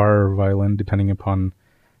guitar or violin, depending upon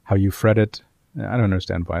how you fret it, I don't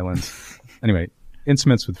understand violins. Anyway,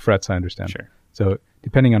 instruments with frets, I understand. Sure. So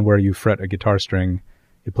depending on where you fret a guitar string,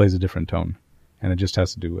 it plays a different tone. And it just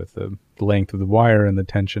has to do with the length of the wire and the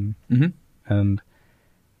tension. Mm-hmm. And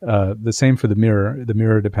the same for the mirror. The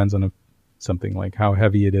mirror depends on something like how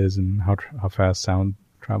heavy it is and how fast sound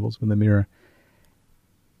travels with the mirror.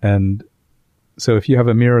 And so if you have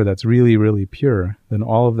a mirror that's really, really pure, then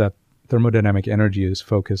all of that thermodynamic energy is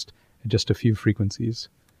focused at just a few frequencies.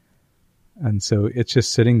 And so it's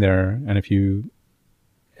just sitting there, and if you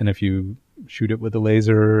shoot it with a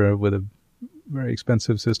laser or with a very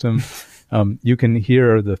expensive system, you can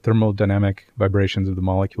hear the thermodynamic vibrations of the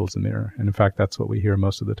molecules in the mirror. And in fact, that's what we hear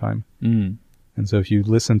most of the time. And And so if you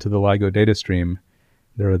listen to the LIGO data stream,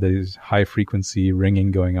 there are these high frequency ringing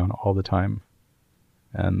going on all the time.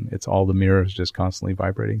 And it's all the mirrors just constantly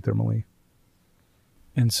vibrating thermally.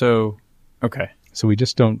 And so, okay. So we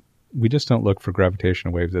just don't look for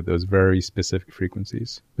gravitational waves at those very specific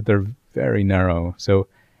frequencies, but they're very narrow. So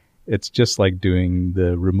it's just like doing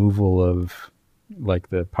the removal of like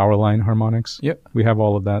the power line harmonics. Yep. We have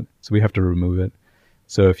all of that. So we have to remove it.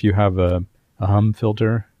 So if you have a hum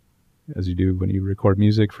filter, as you do when you record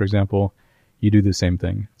music, for example, you do the same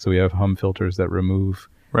thing. So we have hum filters that remove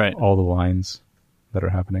all the lines that are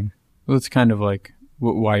happening. Well, it's kind of like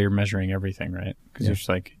why you're measuring everything, right? Because you're just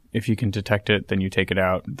like, if you can detect it, then you take it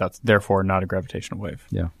out. That's therefore not a gravitational wave.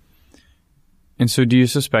 Yeah. And so do you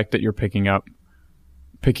suspect that you're picking up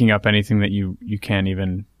anything that you can't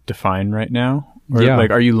even define right now? Or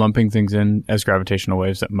like, are you lumping things in as gravitational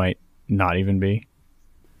waves that might not even be?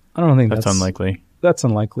 I don't think that's unlikely. That's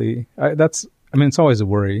unlikely. It's always a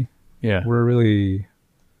worry. Yeah. We're really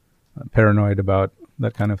paranoid about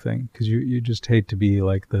that kind of thing because you just hate to be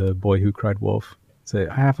like the boy who cried wolf. Say,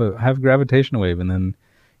 I have a gravitational wave, and then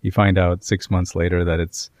you find out 6 months later that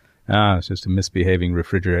it's just a misbehaving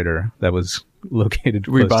refrigerator that was located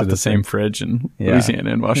close to We bought the same fridge in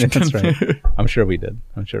Louisiana and Washington. That's right. I'm sure we did.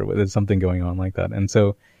 I'm sure there's something going on like that. And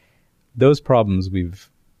so those problems we've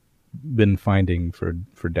been finding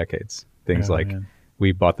for decades. Things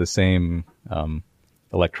we bought the same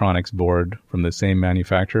electronics board from the same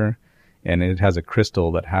manufacturer, and it has a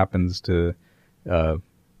crystal that happens to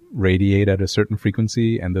radiate at a certain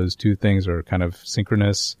frequency, and those two things are kind of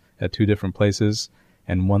synchronous at two different places.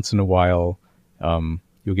 And once in a while,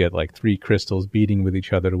 you'll get like 3 crystals beating with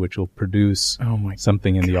each other, which will produce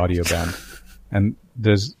something in the audio band. And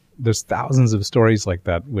there's thousands of stories like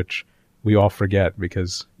that, which we all forget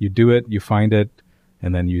because you do it, you find it,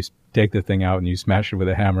 and then you take the thing out and you smash it with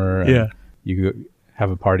a hammer. And you have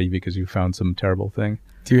a party because you found some terrible thing.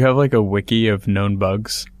 Do you have like a wiki of known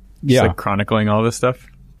bugs? Just like chronicling all this stuff?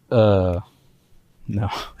 No.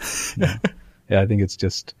 Yeah, I think it's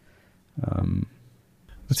just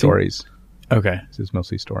stories. Okay. It's just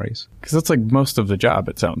mostly stories. Because that's like most of the job,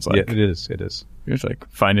 it sounds like. Yeah, it is. You're just like,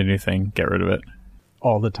 find a new thing, get rid of it.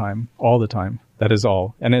 All the time. That is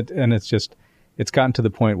all. And it's gotten to the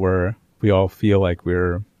point where we all feel like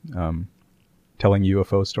we're telling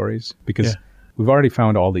UFO stories because we've already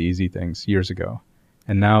found all the easy things years ago.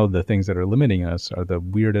 And now the things that are limiting us are the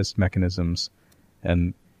weirdest mechanisms.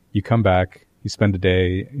 And you come back, you spend a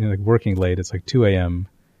day, like working late, it's like 2 a.m.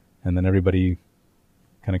 And then everybody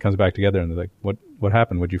kind of comes back together and they're like, what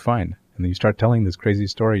happened? What'd you find? And then you start telling this crazy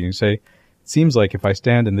story and you say, it seems like if I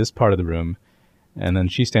stand in this part of the room and then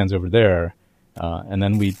she stands over there, and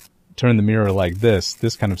then we turn the mirror like this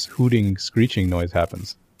kind of hooting, screeching noise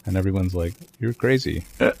happens. And everyone's like, you're crazy.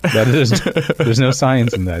 There's no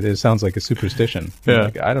science in that. It sounds like a superstition. Yeah.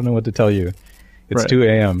 Like, I don't know what to tell you. It's 2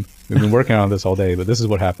 a.m. We've been working on this all day, but this is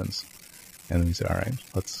what happens. And then we say, all right,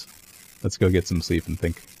 let's go get some sleep and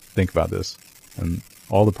think about this. And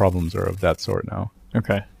all the problems are of that sort now.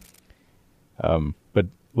 Okay. But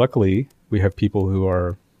luckily, we have people who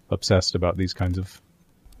are obsessed about these kinds of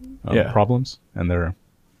problems, and they're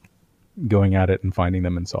going at it and finding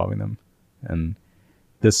them and solving them. And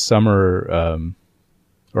this summer,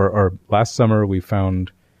 or last summer, we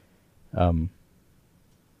found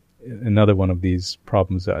another one of these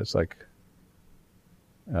problems that's like,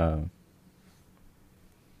 it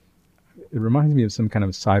reminds me of some kind of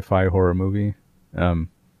sci-fi horror movie. Trying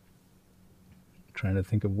to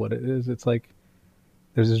think of what it is. It's like,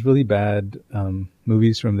 there's this really bad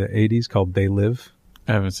movies from the 80s called They Live.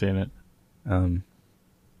 I haven't seen it.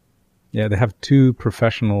 Yeah, they have 2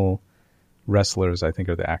 professional wrestlers, I think,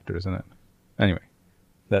 are the actors in it. Anyway,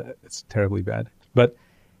 it's terribly bad. But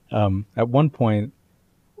at one point,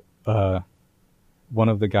 one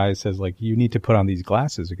of the guys says, like, you need to put on these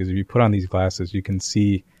glasses because if you put on these glasses, you can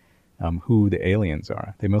see who the aliens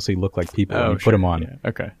are. They mostly look like people when you put them on. Yeah.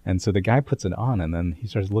 Okay. And so the guy puts it on, and then he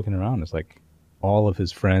starts looking around. It's like all of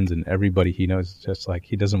his friends and everybody he knows, just like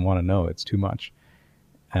he doesn't want to know. It's too much.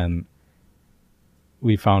 And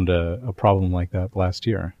we found a problem like that last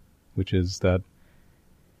year, which is that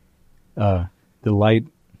the light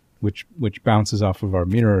which bounces off of our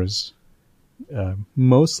mirrors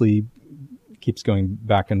mostly keeps going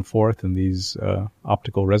back and forth in these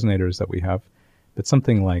optical resonators that we have. But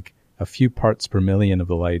something like a few parts per million of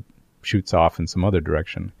the light shoots off in some other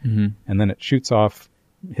direction. Mm-hmm. And then it shoots off,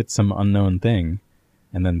 hits some unknown thing,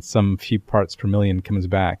 and then some few parts per million comes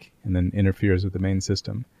back and then interferes with the main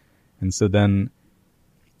system. And so then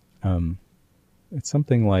it's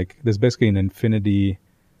something like, there's basically an infinity,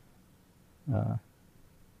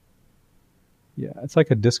 Yeah, it's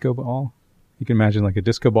like a disco ball. You can imagine like a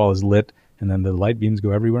disco ball is lit and then the light beams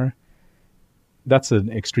go everywhere. That's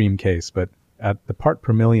an extreme case, but at the part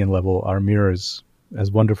per million level, our mirrors,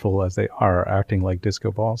 as wonderful as they are acting like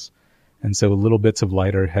disco balls. And so little bits of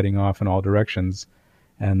light are heading off in all directions.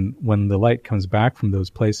 And when the light comes back from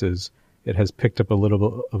those places, it has picked up a little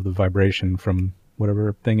bit of the vibration from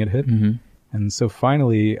whatever thing it hit. Mm-hmm. And so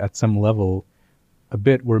finally, at some level,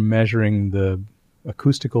 we're measuring the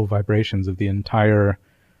acoustical vibrations of the entire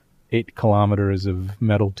 8 kilometers of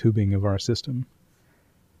metal tubing of our system.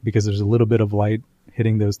 Because there's a little bit of light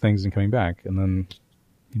hitting those things and coming back. And then,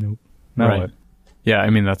 now Right. what? Yeah,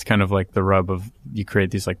 I mean, that's kind of like the rub of you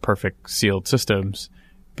create these like perfect sealed systems,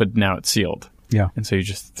 but now it's sealed. Yeah. And so you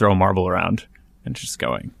just throw a marble around and it's just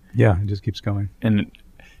going. Yeah, it just keeps going. And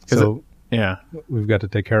yeah. We've got to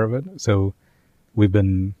take care of it. So we've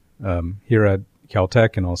been here at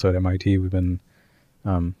Caltech and also at MIT, we've been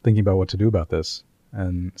thinking about what to do about this.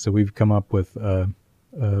 And so we've come up with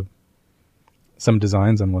some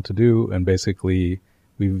designs on what to do. And basically,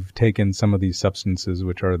 we've taken some of these substances,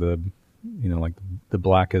 which are the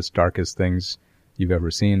blackest, darkest things you've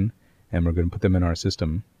ever seen, and we're going to put them in our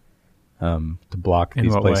system to block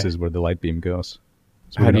these places where the light beam goes.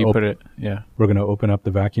 So how do you put it? Yeah. We're going to open up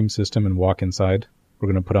the vacuum system and walk inside. We're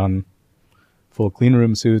going to put on full clean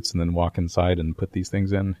room suits and then walk inside and put these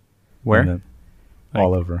things in. Where?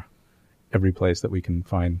 All over. Every place that we can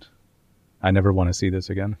find. I never want to see this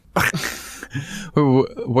again.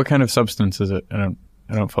 What kind of substance is it? I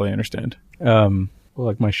don't fully understand. Well,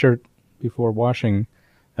 like my shirt before washing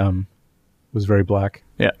was very black.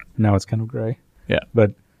 Yeah. Now it's kind of gray. Yeah.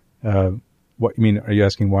 But what you mean? Are you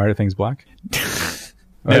asking why are things black?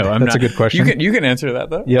 No, I'm that's not. a good question. You can answer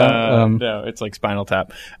that though. Yeah. No, it's like Spinal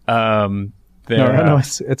Tap. No,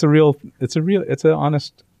 it's an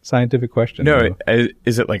honest scientific question. No,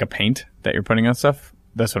 is it like a paint that you're putting on stuff?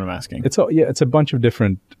 That's what I'm asking. It's a bunch of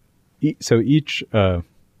different. So each.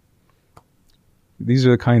 These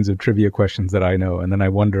are the kinds of trivia questions that I know, and then I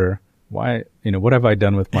wonder why. What have I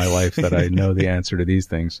done with my life that I know the answer to these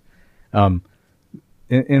things?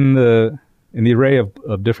 In the array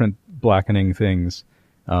of different blackening things,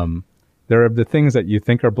 there are the things that you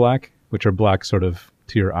think are black, which are black sort of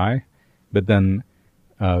to your eye, but then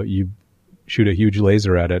you shoot a huge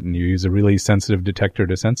laser at it and you use a really sensitive detector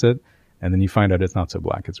to sense it, and then you find out it's not so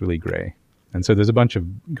black, it's really gray. And so there's a bunch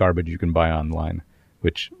of garbage you can buy online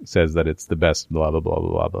which says that it's the best, blah, blah, blah,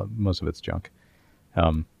 blah, blah. Most of it's junk.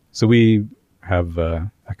 So we have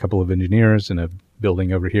a couple of engineers in a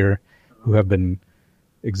building over here who have been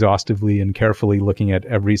exhaustively and carefully looking at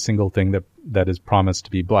every single thing that is promised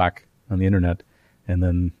to be black on the internet. And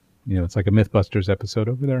then, it's like a Mythbusters episode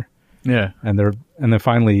over there. Yeah. And they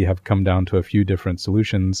finally have come down to a few different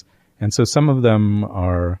solutions. And so some of them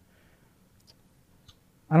are,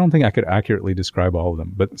 I don't think I could accurately describe all of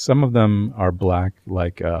them, but some of them are black,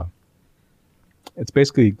 like, it's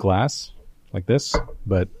basically glass like this,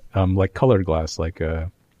 but like colored glass, like,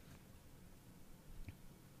 I'm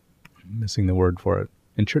missing the word for it.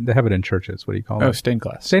 They have it in churches. What do you call it? Oh, stained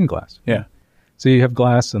glass. Stained glass. Yeah. So you have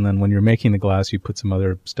glass, and then when you're making the glass, you put some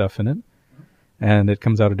other stuff in it, and it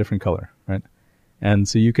comes out a different color, right? And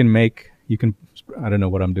so I don't know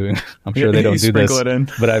what I'm doing. I'm sure they don't do this, it in.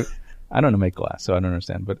 But I don't know make glass, so I don't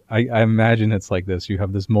understand. But I imagine it's like this. You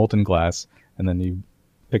have this molten glass, and then you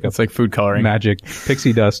pick up it's like food coloring, magic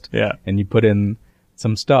pixie dust, yeah, and you put in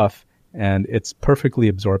some stuff, and it's perfectly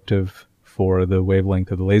absorptive for the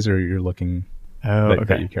wavelength of the laser you're looking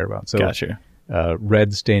that you care about. So, gotcha.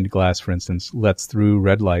 Red stained glass, for instance, lets through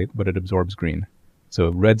red light, but it absorbs green. So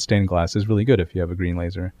red stained glass is really good if you have a green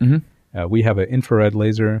laser. Mm-hmm. We have an infrared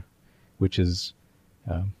laser, which is,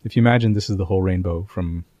 if you imagine this is the whole rainbow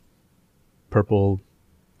from purple,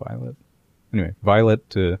 violet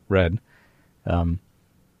to red,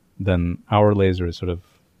 then our laser is sort of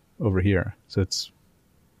over here. So it's,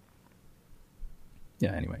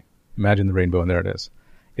 anyway, imagine the rainbow and there it is.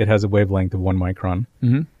 It has a wavelength of 1 micron.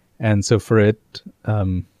 Mm-hmm. And so for it,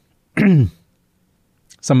 some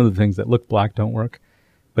of the things that look black don't work.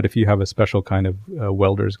 But if you have a special kind of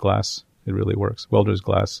welder's glass, it really works. Welder's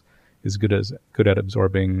glass is good at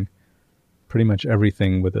absorbing pretty much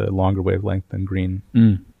everything with a longer wavelength than green.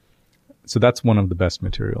 Mm. So that's one of the best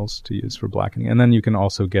materials to use for blackening. And then you can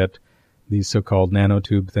also get these so-called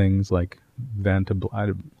nanotube things like Vanta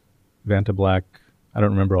Black. I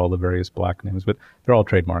don't remember all the various black names, but they're all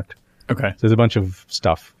trademarked. Okay. So there's a bunch of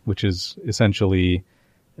stuff, which is essentially,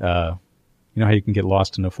 you know how you can get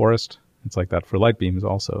lost in a forest? It's like that for light beams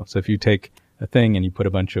also. So if you take a thing and you put a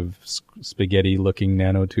bunch of spaghetti-looking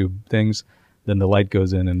nanotube things, then the light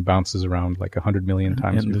goes in and bounces around like 100 million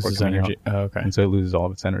times and before loses coming energy. out. Oh, okay. And so it loses all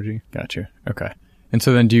of its energy. Gotcha. Okay. And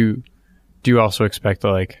so then do you also expect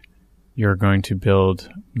that like you're going to build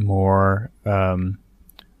more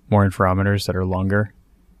interferometers that are longer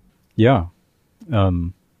Yeah.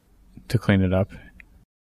 to clean it up?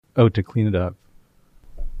 Oh, to clean it up.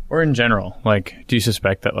 Or in general, like, do you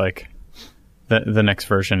suspect that like the next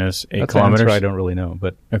version is 8 That's kilometers? an answer I don't really know,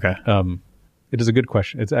 but Okay. it is a good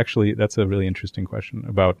question. That's a really interesting question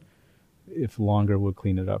about if longer will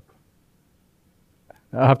clean it up.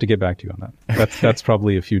 I'll have to get back to you on that. That's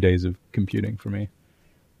probably a few days of computing for me.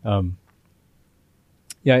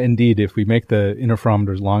 Yeah, indeed. If we make the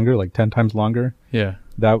interferometers longer, like 10 times longer, Yeah.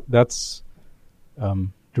 that's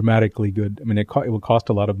dramatically good. I mean, it will cost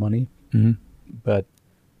a lot of money, Mm-hmm. but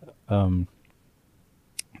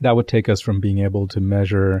that would take us from being able to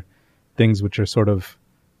measure things which are sort of,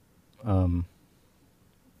 I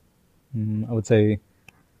would say,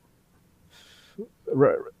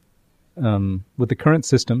 with the current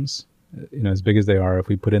systems, as big as they are, if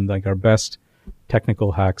we put in like our best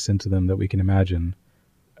technical hacks into them that we can imagine,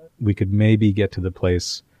 we could maybe get to the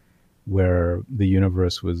place where the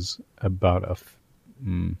universe was about 1/5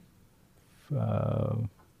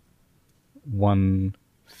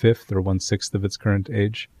 or 1/6 of its current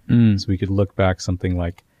age. So we could look back something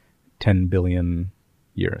like 10 billion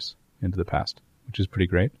years into the past, which is pretty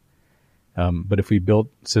great. But if we built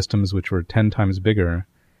systems which were 10 times bigger,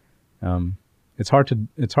 it's hard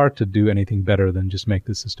to do anything better than just make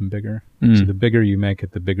the system bigger. So the bigger you make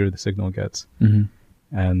it, the bigger the signal gets. Mm-hmm.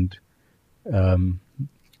 And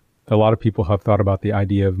a lot of people have thought about the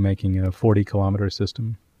idea of making a 40-kilometer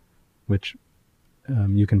system, which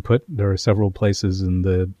you can put. There are several places in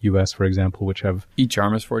the U.S., for example, which have... Each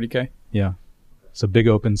arm is 40K? Yeah. So big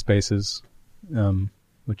open spaces,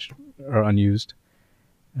 which are unused.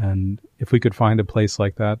 And if we could find a place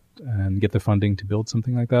like that and get the funding to build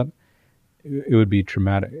something like that, it would be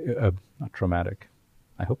traumatic. Not traumatic.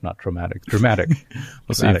 I hope not traumatic. Dramatic.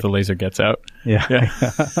 We'll see if the laser gets out. Yeah.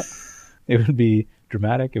 It would be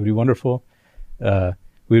dramatic. It would be wonderful. We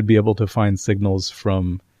would be able to find signals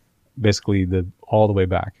from basically all the way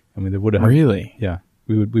back. I mean, there would have... Really? Yeah.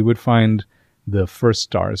 We would find the first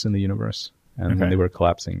stars in the universe and when they were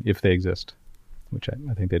collapsing, if they exist, which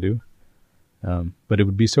I think they do. But it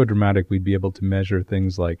would be so dramatic, we'd be able to measure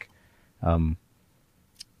things like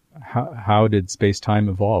how did space-time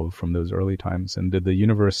evolve from those early times? And did the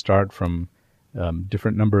universe start from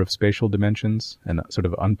different number of spatial dimensions and sort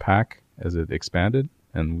of unpack as it expanded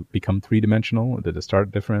and become three-dimensional? Did it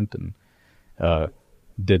start different? And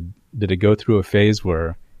did it go through a phase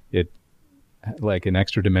where it, like an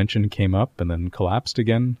extra dimension came up and then collapsed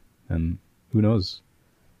again? And who knows?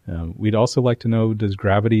 We'd also like to know, does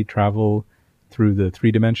gravity travel through the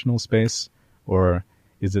three-dimensional space, or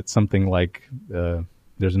is it something like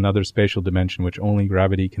there's another spatial dimension which only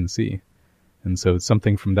gravity can see? And so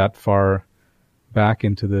something from that far back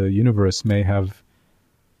into the universe may have...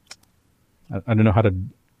 I don't know how to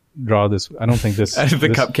draw this. I don't think this...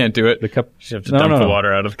 The cup can't do it. The cup... You have to dump the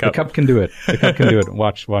water out of the cup. The cup can do it. The cup can do it.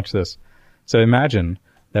 Watch this. So imagine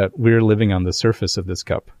that we're living on the surface of this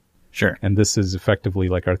cup. Sure. And this is effectively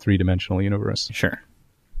like our three-dimensional universe. Sure.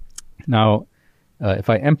 Now,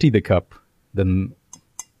 if I empty the cup, then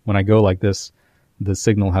when I go like this, the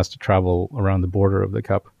signal has to travel around the border of the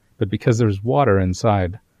cup. But because there's water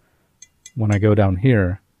inside, when I go down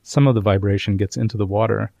here, some of the vibration gets into the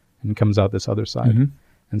water and comes out this other side. Mm-hmm.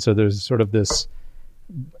 And so there's sort of this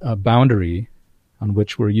boundary on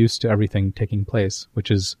which we're used to everything taking place,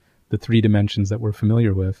 which is the three dimensions that we're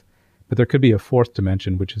familiar with. But there could be a fourth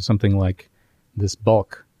dimension, which is something like this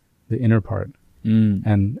bulk, the inner part.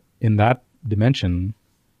 And in that dimension,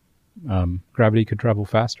 gravity could travel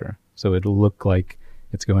faster. So it'll look like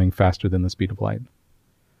it's going faster than the speed of light.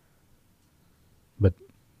 But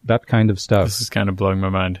that kind of stuff... This is kind of blowing my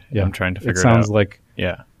mind. Yeah, I'm trying to figure it out. It sounds like...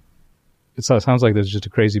 Yeah. It sounds like there's just a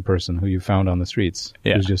crazy person who you found on the streets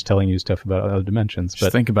who's just telling you stuff about other dimensions.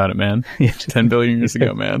 Just think about it, man. 10 billion years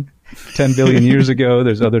ago, man. 10 billion years ago,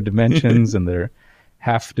 there's other dimensions, and they're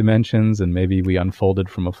half dimensions, and maybe we unfolded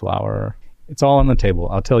from a flower. It's all on the table.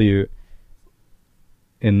 I'll tell you,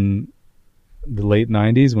 in the late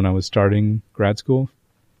 90s, when I was starting grad school,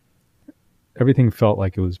 everything felt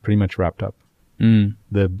like it was pretty much wrapped up.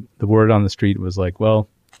 The word on the street was like, well,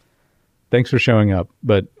 thanks for showing up,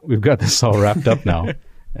 but we've got this all wrapped up now,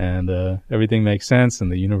 and everything makes sense,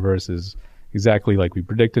 and the universe is exactly like we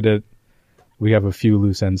predicted it. We have a few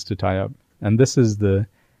loose ends to tie up. And this is the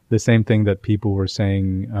same thing that people were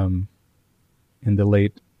saying in the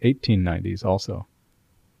late 1890s also.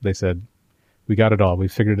 They said, we got it all. We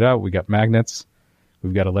figured it out. We got magnets.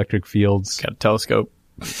 We've got electric fields. Got a telescope.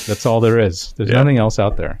 That's all there is. There's nothing else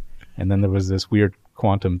out there. And then there was this weird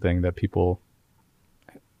quantum thing that people,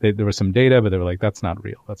 there was some data, but they were like, that's not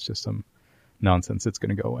real. That's just some nonsense. It's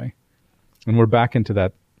going to go away. And we're back into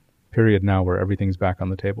that period now where everything's back on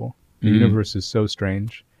the table. The universe is so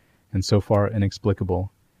strange and so far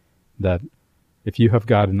inexplicable that if you have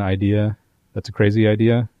got an idea that's a crazy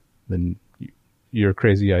idea, then your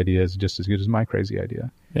crazy idea is just as good as my crazy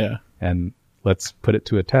idea. Yeah. And let's put it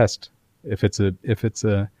to a test. If it's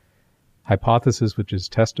a hypothesis which is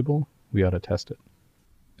testable, we ought to test it.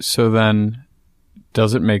 So then,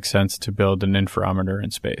 does it make sense to build an interferometer in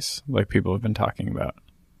space, like people have been talking about?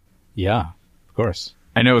 Yeah, of course.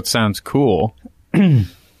 I know it sounds cool.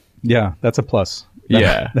 Yeah, that's a plus.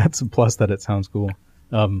 That's a plus that it sounds cool.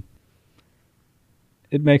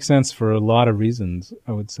 It makes sense for a lot of reasons,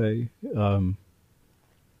 I would say. On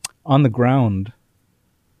the ground,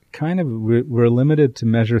 kind of we're limited to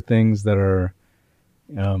measure things that are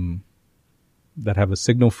that have a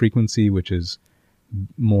signal frequency which is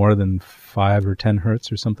more than 5 or 10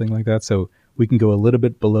 hertz or something like that. So we can go a little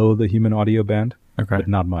bit below the human audio band, but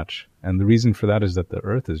not much. And the reason for that is that the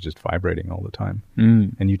Earth is just vibrating all the time.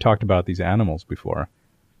 And you talked about these animals before.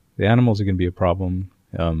 The animals are going to be a problem.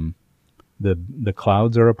 The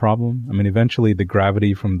clouds are a problem. I mean, eventually the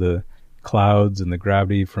gravity from the clouds and the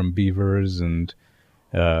gravity from beavers and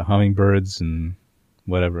hummingbirds and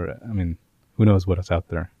whatever. I mean, who knows what is out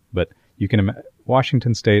there? But you can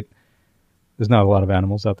Washington State, there's not a lot of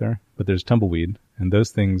animals out there, but there's tumbleweed, and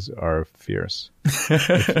those things are fierce.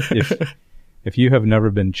 If you have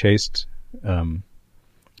never been chased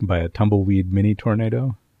by a tumbleweed mini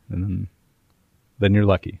tornado, then you're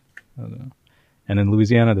lucky. And in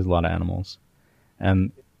Louisiana, there's a lot of animals.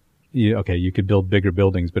 And you could build bigger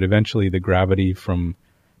buildings, but eventually the gravity from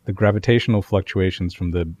the gravitational fluctuations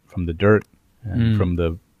from the dirt and from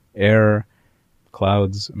the air,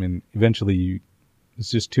 clouds. I mean, eventually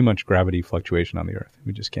it's just too much gravity fluctuation on the Earth.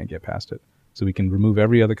 We just can't get past it. So we can remove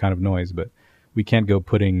every other kind of noise, but we can't go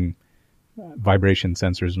putting vibration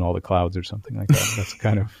sensors in all the clouds or something like that. That's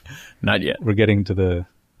kind of not yet. We're getting to the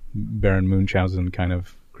Baron Munchausen kind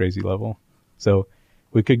of crazy level. So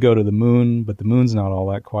we could go to the moon, but the moon's not all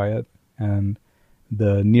that quiet, and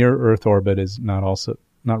the near Earth orbit is not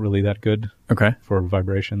really that good for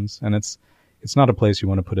vibrations, and it's not a place you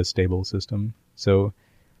want to put a stable system. So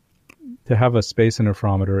to have a space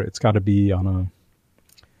interferometer, it's got to be on a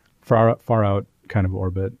far out kind of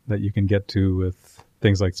orbit that you can get to with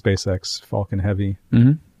things like SpaceX Falcon Heavy.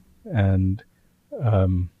 And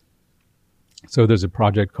so there's a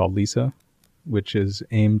project called LISA, which is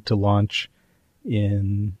aimed to launch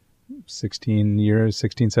in 17 years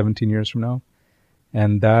from now.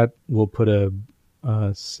 And that will put a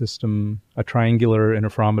system, a triangular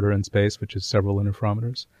interferometer in space, which is several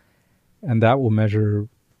interferometers. And that will measure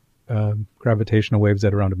gravitational waves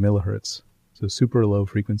at around 1 millihertz. So super low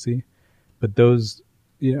frequency. But those,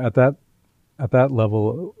 at that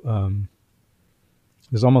level,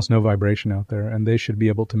 there's almost no vibration out there, and they should be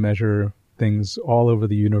able to measure things all over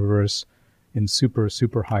the universe in super,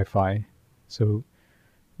 super hi-fi. So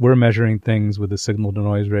we're measuring things with a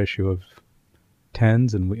signal-to-noise ratio of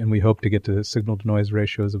tens, and we hope to get to signal-to-noise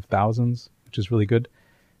ratios of thousands, which is really good.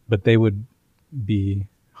 But they would be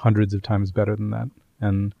hundreds of times better than that.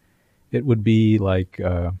 And it would be like...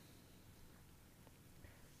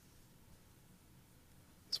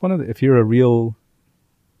 it's one of the, if you're a real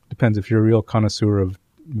connoisseur of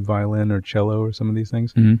violin or cello or some of these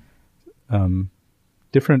things,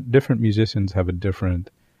 different musicians have a different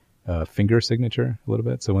finger signature a little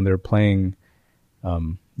bit. So when they're playing,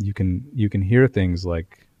 you can hear things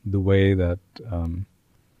like the way that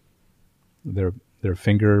their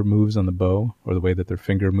finger moves on the bow, or the way that their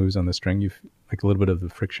finger moves on the string. Like a little bit of the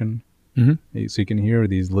friction. So you can hear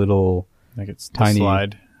these little, like it's tiny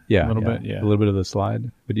slide. Yeah, a little bit. A little bit of the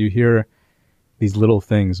slide. But you hear these little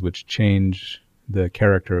things which change the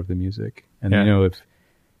character of the music. And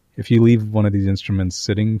if you leave one of these instruments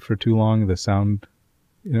sitting for too long, the sound,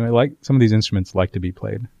 like some of these instruments like to be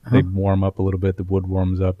played. They warm up a little bit, the wood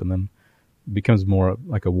warms up, and then it becomes more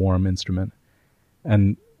like a warm instrument.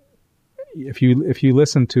 And if you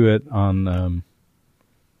listen to it on,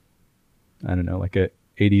 I don't know, like a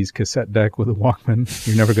 80s cassette deck with a Walkman,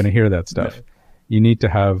 you're never going to hear that stuff. Yeah. You need to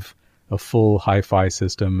have a full hi-fi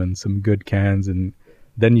system and some good cans, and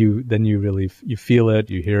then you really you feel it,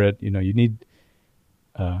 you hear it. You need.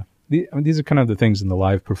 These are kind of the things in the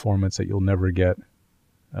live performance that you'll never get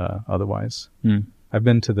otherwise. I've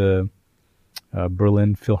been to the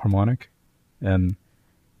Berlin Philharmonic, and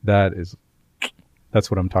that is That's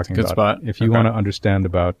what I'm talking Good about. spot. If you want to understand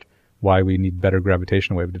about why we need better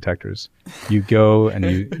gravitational wave detectors, you go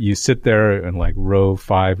and you sit there in like row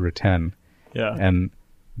 5 or 10. Yeah. And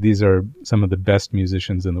these are some of the best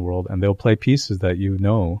musicians in the world, and they'll play pieces that you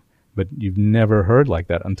know, but you've never heard like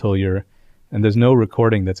that until and there's no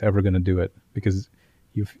recording that's ever going to do it, because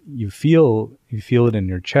you feel it in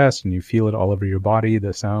your chest and you feel it all over your body,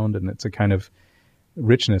 the sound, and it's a kind of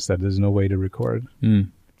richness that there's no way to record.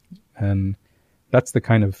 And that's the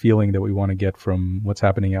kind of feeling that we want to get from what's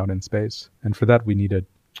happening out in space. And for that, we need an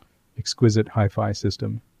exquisite hi-fi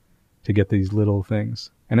system to get these little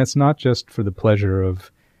things. And it's not just for the pleasure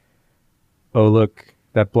of, oh, look,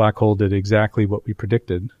 that black hole did exactly what we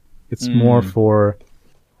predicted. It's more for,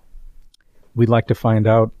 we'd like to find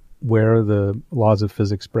out where the laws of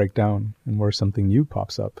physics break down and where something new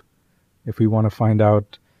pops up. If we want to find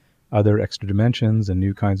out other extra dimensions and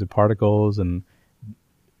new kinds of particles, and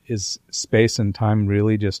is space and time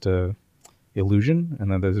really just a illusion?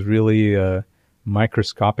 And then there's really a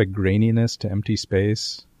microscopic graininess to empty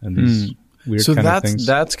space and these weird kind of things.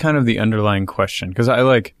 So that's kind of the underlying question. Because I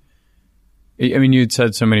mean, you'd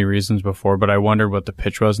said so many reasons before, but I wondered what the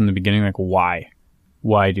pitch was in the beginning. Like, why?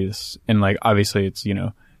 Why do this? And like, obviously it's,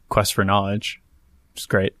 quest for knowledge, which is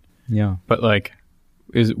great. Yeah. But like,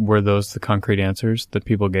 were those the concrete answers that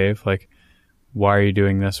people gave? Like, why are you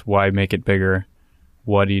doing this? Why make it bigger?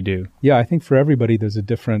 What do you do? Yeah, I think for everybody there's a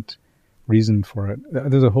different reason for it.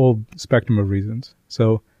 There's a whole spectrum of reasons.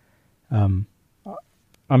 So I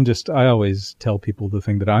always tell people the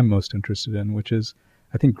thing that I'm most interested in, which is,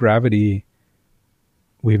 I think gravity,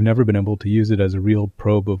 we've never been able to use it as a real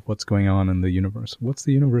probe of what's going on in the universe. What's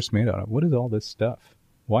the universe made out of? What is all this stuff?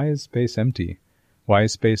 Why is space empty? Why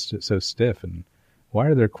is space so stiff? And why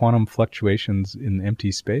are there quantum fluctuations in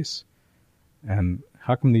empty space? And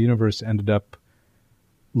how come the universe ended up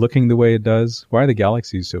looking the way it does? Why are the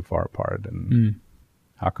galaxies so far apart? And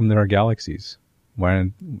how come there are galaxies? Why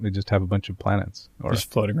don't we just have a bunch of planets? Or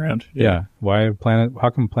just floating around. Yeah.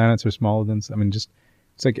 How come planets are smaller than, it's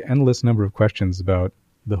like endless number of questions about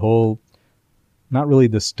the whole, not really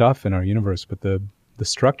the stuff in our universe, but the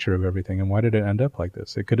structure of everything. And why did it end up like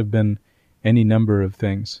this? It could have been any number of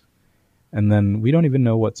things. And then we don't even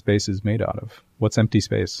know what space is made out of. What's empty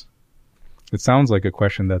space? It sounds like a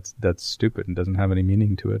question that's stupid and doesn't have any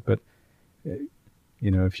meaning to it. But,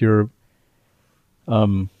 if you're,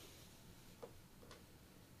 I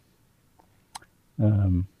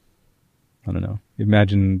don't know,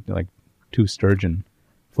 imagine like 2 sturgeon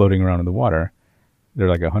floating around in the water. They're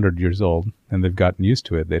like 100 years old and they've gotten used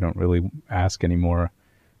to it. They don't really ask anymore,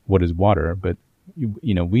 what is water? But,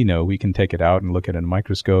 we know we can take it out and look at it in a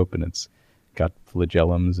microscope, and it's got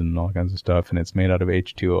flagellums and all kinds of stuff, and it's made out of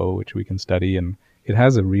H2O, which we can study, and it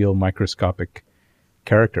has a real microscopic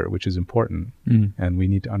character, which is important, and we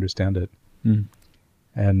need to understand it.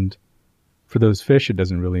 And for those fish, it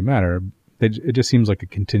doesn't really matter. It just seems like a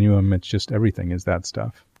continuum. It's just everything is that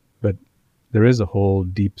stuff. But there is a whole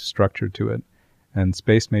deep structure to it, and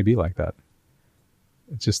space may be like that.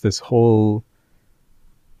 It's just this whole,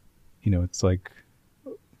 it's like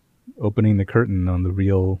opening the curtain on the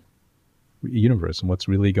real universe and what's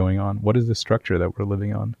really going on. What is the structure that we're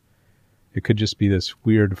living on? It could just be this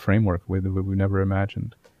weird framework that we've never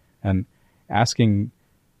imagined. And asking,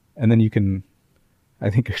 and then you can, I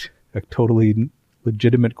think a totally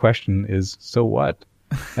legitimate question is, so what?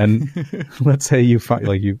 And let's say you find,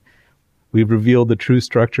 we've revealed the true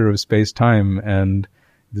structure of space-time, and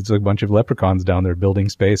there's a bunch of leprechauns down there building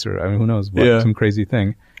space, or who knows what, some crazy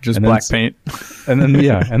thing. Just black paint. And then,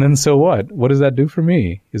 and then so what? What does that do for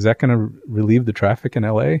me? Is that going to relieve the traffic in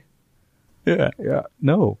LA? Yeah.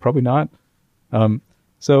 No, probably not.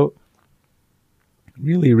 So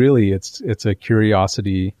really, it's a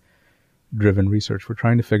curiosity-driven research. We're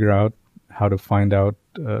trying to figure out how to find out,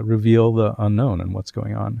 reveal the unknown and what's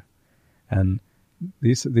going on. And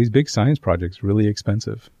these big science projects are really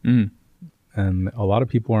expensive. And a lot of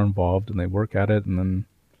people are involved and they work at it, and then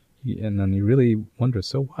you really wonder,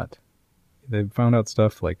 so what? They found out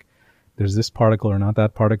stuff like there's this particle or not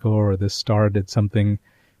that particle, or this star did something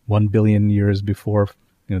 1 billion years before,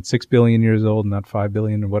 it's 6 billion years old, not 5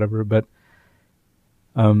 billion or whatever. But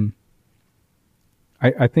I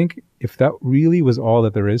think if that really was all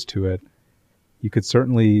that there is to it, you could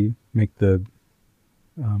certainly make the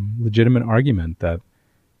legitimate argument that,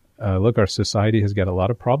 look, our society has got a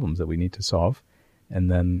lot of problems that we need to solve,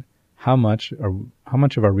 and then how much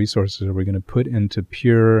of our resources are we going to put into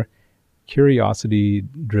pure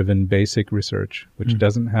curiosity-driven basic research, which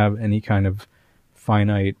doesn't have any kind of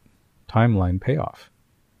finite timeline payoff?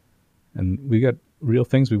 And we got real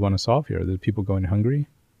things we want to solve here. There's people going hungry.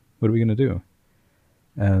 What are we going to do?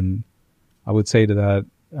 And I would say to that,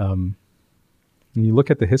 when you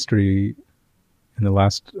look at the history in the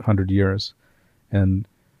last 100 years, and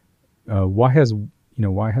why has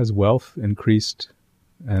wealth increased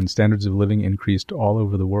and standards of living increased all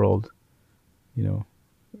over the world?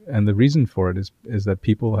 And the reason for it is that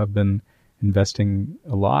people have been investing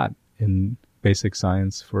a lot in basic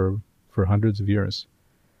science for hundreds of years.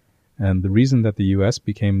 And the reason that the U.S.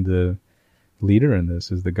 became the leader in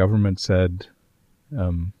this is the government said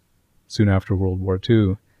soon after World War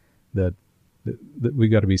II that we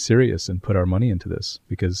got to be serious and put our money into this,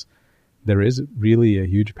 because there is really a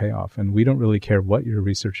huge payoff, and we don't really care what you're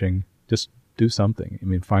researching. Just do something. I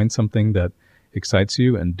mean, find something that excites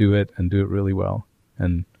you and do it really well.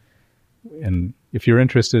 And if you're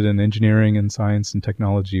interested in engineering and science and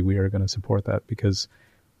technology, we are going to support that, because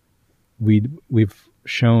we've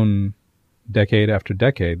shown decade after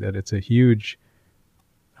decade that it's a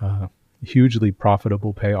hugely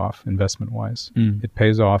profitable payoff investment-wise. It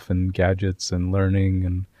pays off in gadgets and learning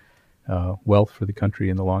and wealth for the country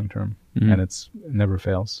in the long term, and it never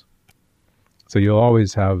fails. So you'll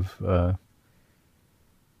always have,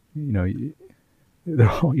 you'll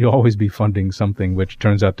always be funding something which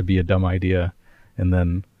turns out to be a dumb idea, and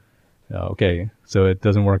then, so it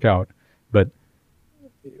doesn't work out. But,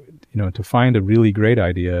 to find a really great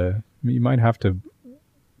idea, you might have to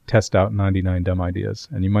test out 99 dumb ideas,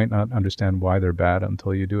 and you might not understand why they're bad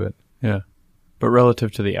until you do it. Yeah. But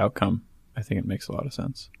relative to the outcome, I think it makes a lot of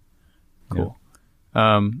sense. Cool.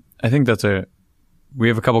 Yeah. I think we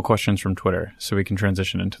have a couple questions from Twitter, so we can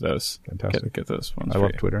transition into those. Fantastic. Get those ones. I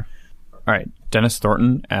love Twitter. All right. Dennis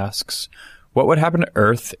Thornton asks, what would happen to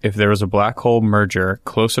Earth if there was a black hole merger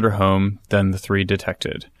closer to home than the 3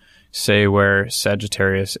 detected? Say where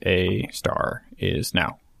Sagittarius A star is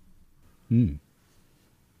now.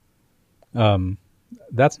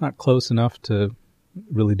 That's not close enough to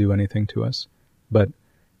really do anything to us, but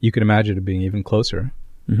you could imagine it being even closer.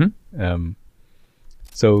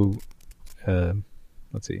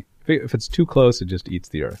 Let's see. If it's too close, it just eats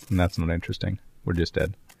the Earth, and that's not interesting. We're just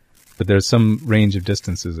dead. But there's some range of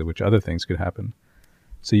distances at which other things could happen.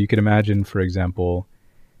 So you could imagine, for example,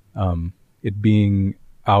 it being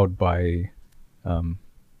out by,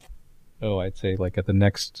 I'd say like at the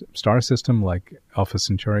next star system, like Alpha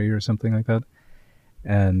Centauri or something like that.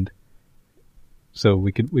 And so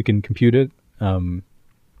we can compute it.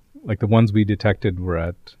 Like the ones we detected were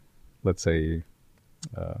at, let's say,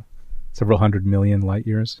 several 100 million light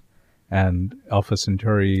years, and Alpha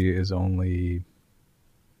Centauri is only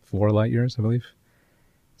 4 light years, I believe.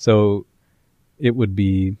 So it would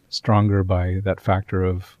be stronger by that factor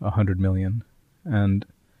of 100 million, and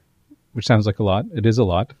which sounds like a lot. It is a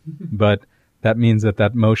lot, but that means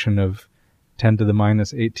that motion of 10 to the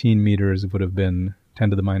minus 18 meters would have been 10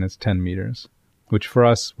 to the minus 10 meters, which for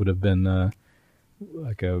us would have been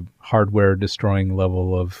like a hardware destroying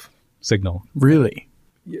level of signal. Really?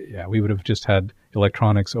 Yeah, we would have just had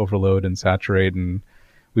electronics overload and saturate, and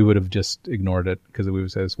we would have just ignored it because we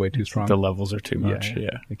would say it's way too strong. The levels are too much.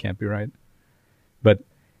 Yeah. It can't be right. But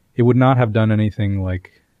it would not have done anything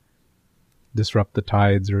like disrupt the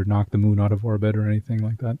tides or knock the moon out of orbit or anything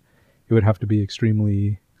like that. It would have to be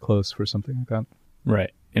extremely close for something like that.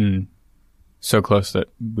 Right. And so close that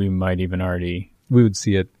we might even already... We would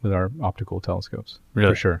see it with our optical telescopes.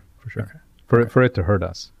 Really? For sure. Okay. For it to hurt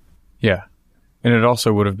us. Yeah. And it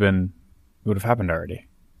also would have happened already,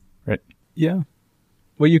 right? Yeah.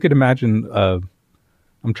 Well, you could imagine,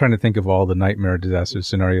 I'm trying to think of all the nightmare disaster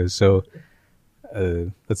scenarios. So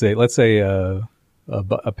let's say a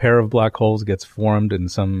pair of black holes gets formed in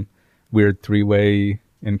some weird 3-way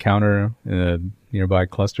encounter in a nearby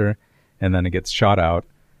cluster, and then it gets shot out,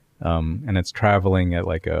 and it's traveling at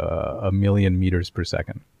like a million meters per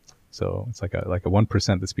second. So it's like a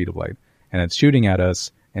 1% the speed of light, and it's shooting at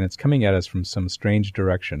us, and it's coming at us from some strange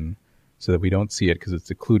direction so that we don't see it because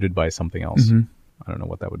it's occluded by something else. Mm-hmm. I don't know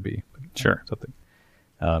what that would be. Sure. Something.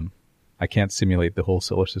 I can't simulate the whole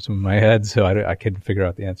solar system in my head, so I couldn't figure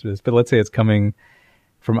out the answer to this. But let's say it's coming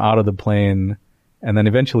from out of the plane, and then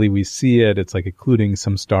eventually we see it. It's like occluding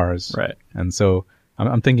some stars. Right. And so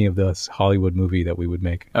I'm thinking of this Hollywood movie that we would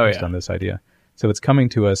make based on this idea. So it's coming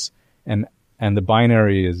to us, and the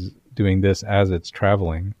binary is doing this as it's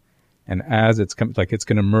traveling, and as it's it's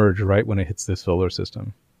going to merge right when it hits the solar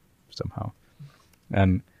system somehow.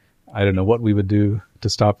 And I don't know what we would do to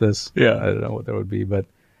stop this. Yeah. I don't know what that would be, but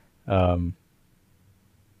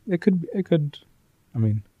it could, I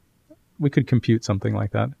mean, we could compute something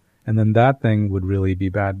like that. And then that thing would really be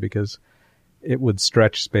bad because it would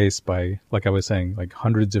stretch space by, like I was saying, like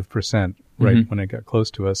hundreds of % right when it got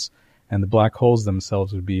close to us. And the black holes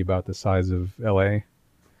themselves would be about the size of LA.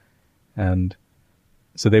 And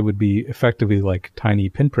so they would be effectively like tiny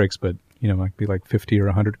pinpricks, but, might be like 50 or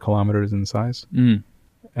 100 kilometers in size.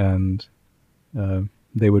 And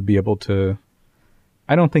they would be able to...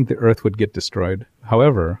 I don't think the Earth would get destroyed.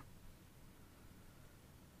 However,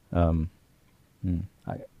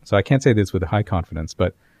 so I can't say this with high confidence,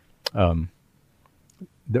 but the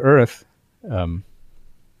Earth,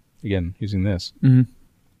 again, using this,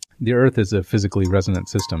 the Earth is a physically resonant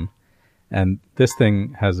system, and this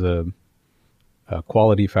thing has a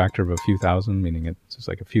quality factor of a few thousand, meaning it's just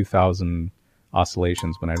like a few thousand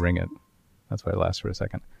oscillations when I ring it. That's why it lasts for a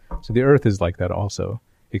second. So the Earth is like that also,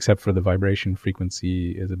 except for the vibration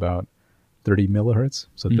frequency is about 30 millihertz,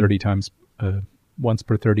 so 30 times once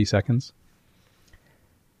per 30 seconds.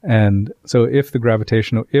 And so if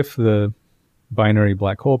the binary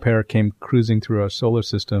black hole pair came cruising through our solar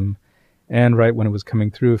system, and right when it was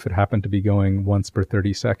coming through, if it happened to be going once per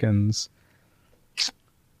 30 seconds,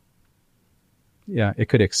 it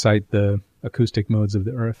could excite the acoustic modes of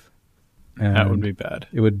the Earth. And that would be bad.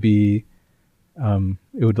 It would be,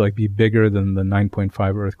 be bigger than the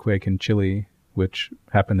 9.5 earthquake in Chile, which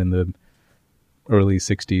happened in the early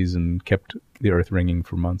 60s and kept the Earth ringing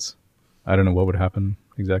for months. I don't know what would happen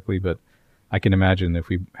exactly, but I can imagine if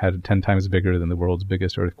we had it 10 times bigger than the world's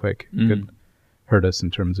biggest earthquake, it could hurt us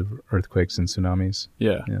in terms of earthquakes and tsunamis.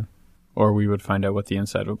 Yeah. Or we would find out what the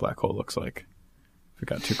inside of a black hole looks like if it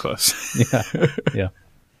got too close. Yeah.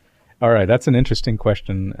 All right, that's an interesting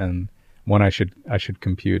question, and one I should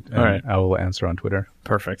compute, and all right. I will answer on Twitter.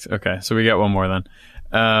 Perfect. Okay, so we got one more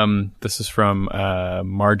then. This is from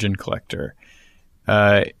Margin Collector.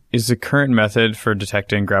 Is the current method for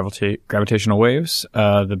detecting gravitational waves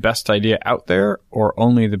the best idea out there, or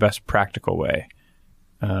only the best practical way?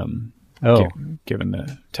 Given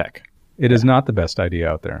the tech, it is not the best idea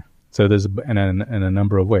out there. So there's in a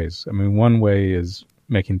number of ways. I mean, one way is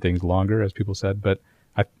making things longer, as people said. But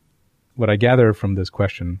what I gather from this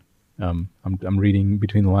question, I'm reading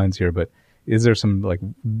between the lines here, but is there some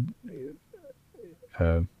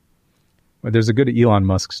there's a good Elon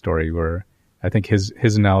Musk story where I think his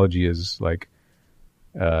analogy is like,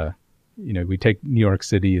 we take New York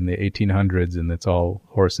City in the 1800s and it's all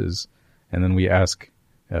horses. And then we ask,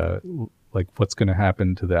 what's going to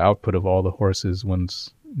happen to the output of all the horses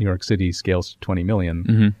once New York City scales to 20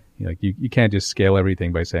 million? You can't just scale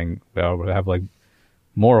everything by saying, well, we'll have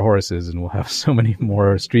more horses and we'll have so many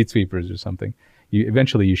more street sweepers or something.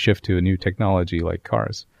 Eventually you shift to a new technology like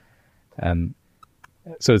cars. And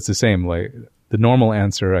so it's the same, the normal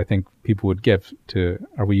answer I think people would give to,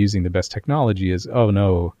 are we using the best technology, is, oh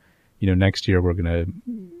no, next year we're going to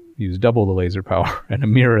use double the laser power and a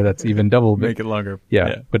mirror that's even double. Make it longer.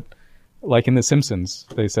 Yeah. But like in The Simpsons,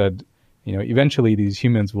 they said, eventually these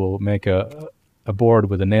humans will make a board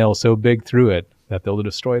with a nail so big through it that they'll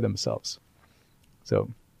destroy themselves. So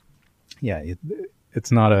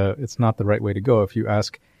it's not the right way to go. If you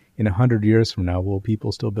ask, in 100 years from now, will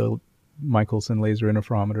people still build Michelson laser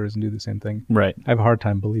interferometers and do the same thing? Right. I have a hard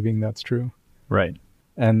time believing that's true. Right.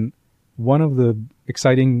 And one of the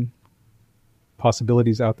exciting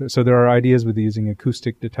possibilities out there, so there are ideas with using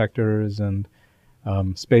acoustic detectors and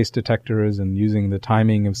space detectors and using the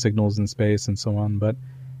timing of signals in space and so on. But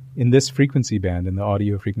in this frequency band, in the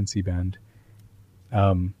audio frequency band,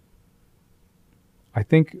 I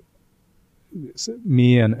think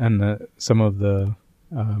me and some of the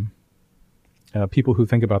people who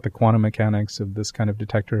think about the quantum mechanics of this kind of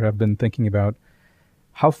detector have been thinking about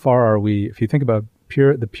how far are we, if you think about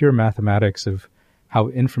the pure mathematics of how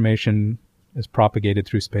information is propagated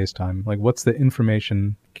through space-time, what's the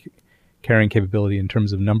information carrying capability in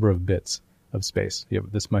terms of number of bits of space? You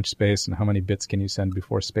have this much space, and how many bits can you send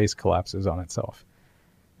before space collapses on itself?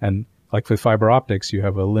 And like with fiber optics, you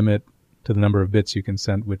have a limit to the number of bits you can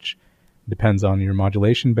send, which depends on your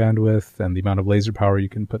modulation bandwidth and the amount of laser power you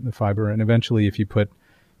can put in the fiber. And eventually, if you put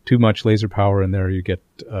too much laser power in there, you get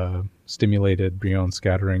stimulated Brion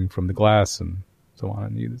scattering from the glass and so on.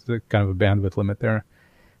 And there's a kind of a bandwidth limit there,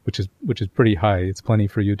 which is pretty high. It's plenty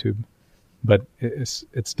for YouTube, but it's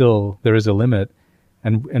still, there is a limit.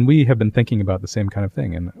 And we have been thinking about the same kind of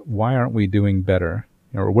thing. And why aren't we doing better?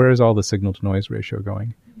 Or where is all the signal to noise ratio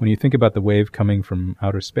going? When you think about the wave coming from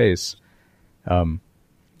outer space,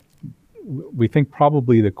 we think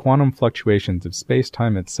probably the quantum fluctuations of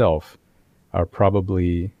space-time itself are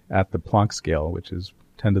probably at the Planck scale, which is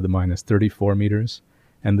 10 to the minus 34 meters.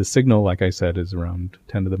 And the signal, like I said, is around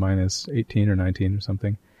 10 to the minus 18 or 19 or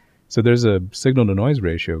something. So there's a signal-to-noise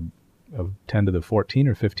ratio of 10 to the 14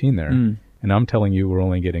 or 15 there. And I'm telling you we're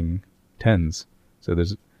only getting tens. So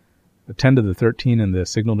there's a 10 to the 13, and the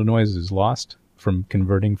signal-to-noise is lost from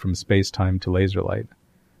converting from space-time to laser light.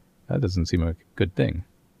 that doesn't seem like a good thing.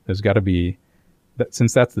 There's got to be, that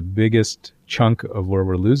since that's the biggest chunk of where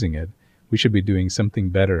we're losing it, we should be doing something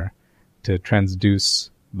better to transduce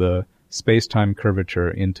the space-time curvature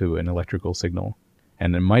into an electrical signal.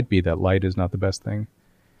 And it might be that light is not the best thing.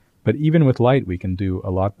 But even with light, we can do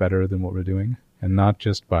a lot better than what we're doing, and not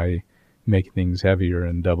just by making things heavier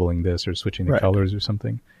and doubling this or switching the colors or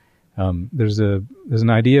something. There's an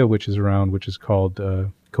idea which is called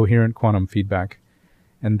coherent quantum feedback,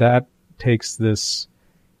 and that takes this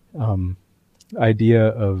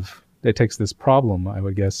takes this problem, I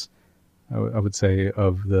would say,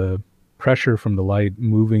 of the pressure from the light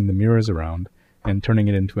moving the mirrors around and turning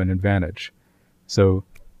it into an advantage. So,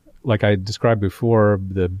 like I described before,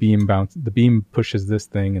 the beam pushes this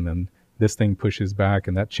thing, and then this thing pushes back,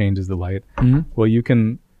 and that changes the light. Mm-hmm. Well, you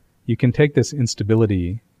can take this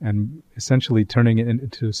instability and essentially turning it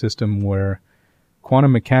into a system where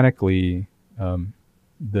quantum mechanically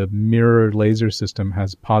the mirror laser system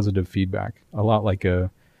has positive feedback, a lot like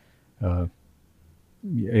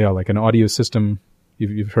like an audio system.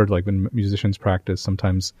 You've heard, like, when musicians practice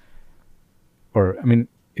sometimes, it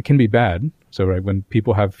can be bad. So, right, when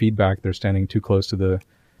people have feedback, they're standing too close to the...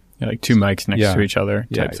 like two mics next to each other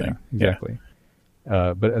type thing. Exactly.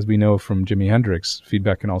 Yeah. But as we know from Jimi Hendrix,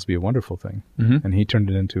 feedback can also be a wonderful thing. Mm-hmm. And he turned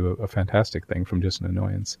it into a fantastic thing from just an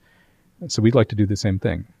annoyance. So we'd like to do the same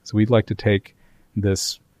thing. So we'd like to take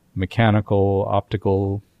this mechanical,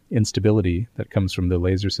 optical instability that comes from the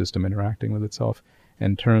laser system interacting with itself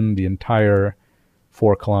and turn the entire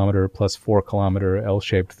 4 kilometer plus 4 kilometer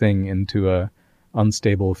L-shaped thing into a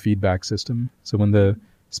unstable feedback system. So when the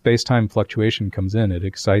space-time fluctuation comes in, it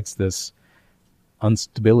excites this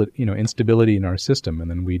instability in our system,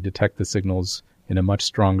 and then we detect the signals in a much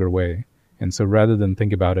stronger way. And so rather than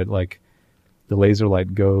think about it like the laser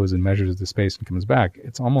light goes and measures the space and comes back,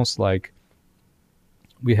 it's almost like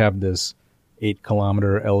we have this 8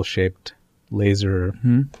 kilometer L-shaped laser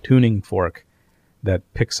tuning fork that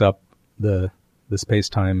picks up the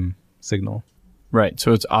space-time signal. Right.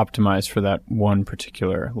 So it's optimized for that one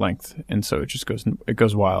particular length, and so it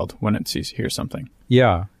goes wild when it hears something.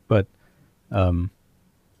 Yeah, but in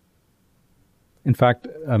fact,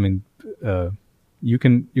 you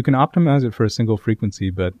can optimize it for a single frequency,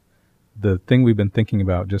 but the thing we've been thinking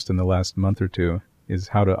about just in the last month or two is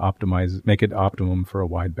how to make it optimum for a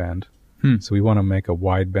wideband. So we want to make a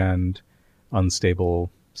wideband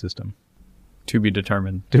unstable system. To be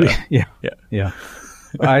determined. Yeah.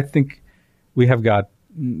 I think we have got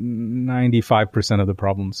 95% of the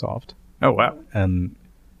problem solved. Oh, wow. And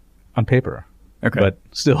on paper. Okay. But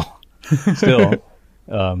still,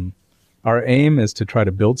 our aim is to try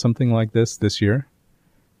to build something like this year.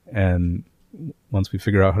 And once we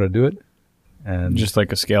figure out how to do it, and just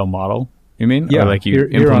like a scale model, you mean? Yeah. Or like you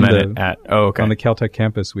implement it at... Oh, okay. On the Caltech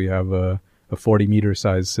campus, we have a 40-meter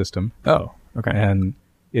size system. Oh, okay. And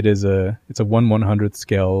it's a 1/100th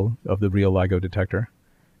scale of the real LIGO detector.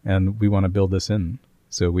 And we want to build this in.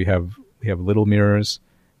 So we have little mirrors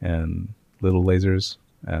and little lasers,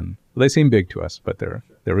 and they seem big to us, but they're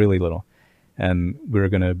really little. And we're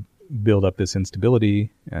going to build up this instability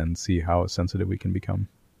and see how sensitive we can become.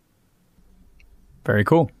 Very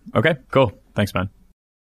cool. Okay, cool. Thanks, man.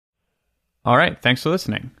 All right, thanks for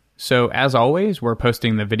listening. So as always, we're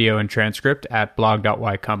posting the video and transcript at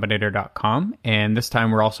blog.ycombinator.com, and this time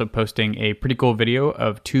we're also posting a pretty cool video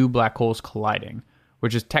of two black holes colliding,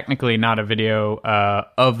 which is technically not a video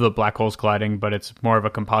of the black holes colliding, but it's more of a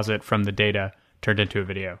composite from the data turned into a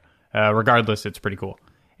video. Regardless, it's pretty cool.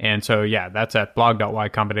 And so, yeah, that's at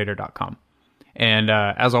blog.ycombinator.com. And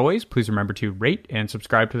as always, please remember to rate and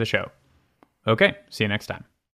subscribe to the show. Okay, see you next time.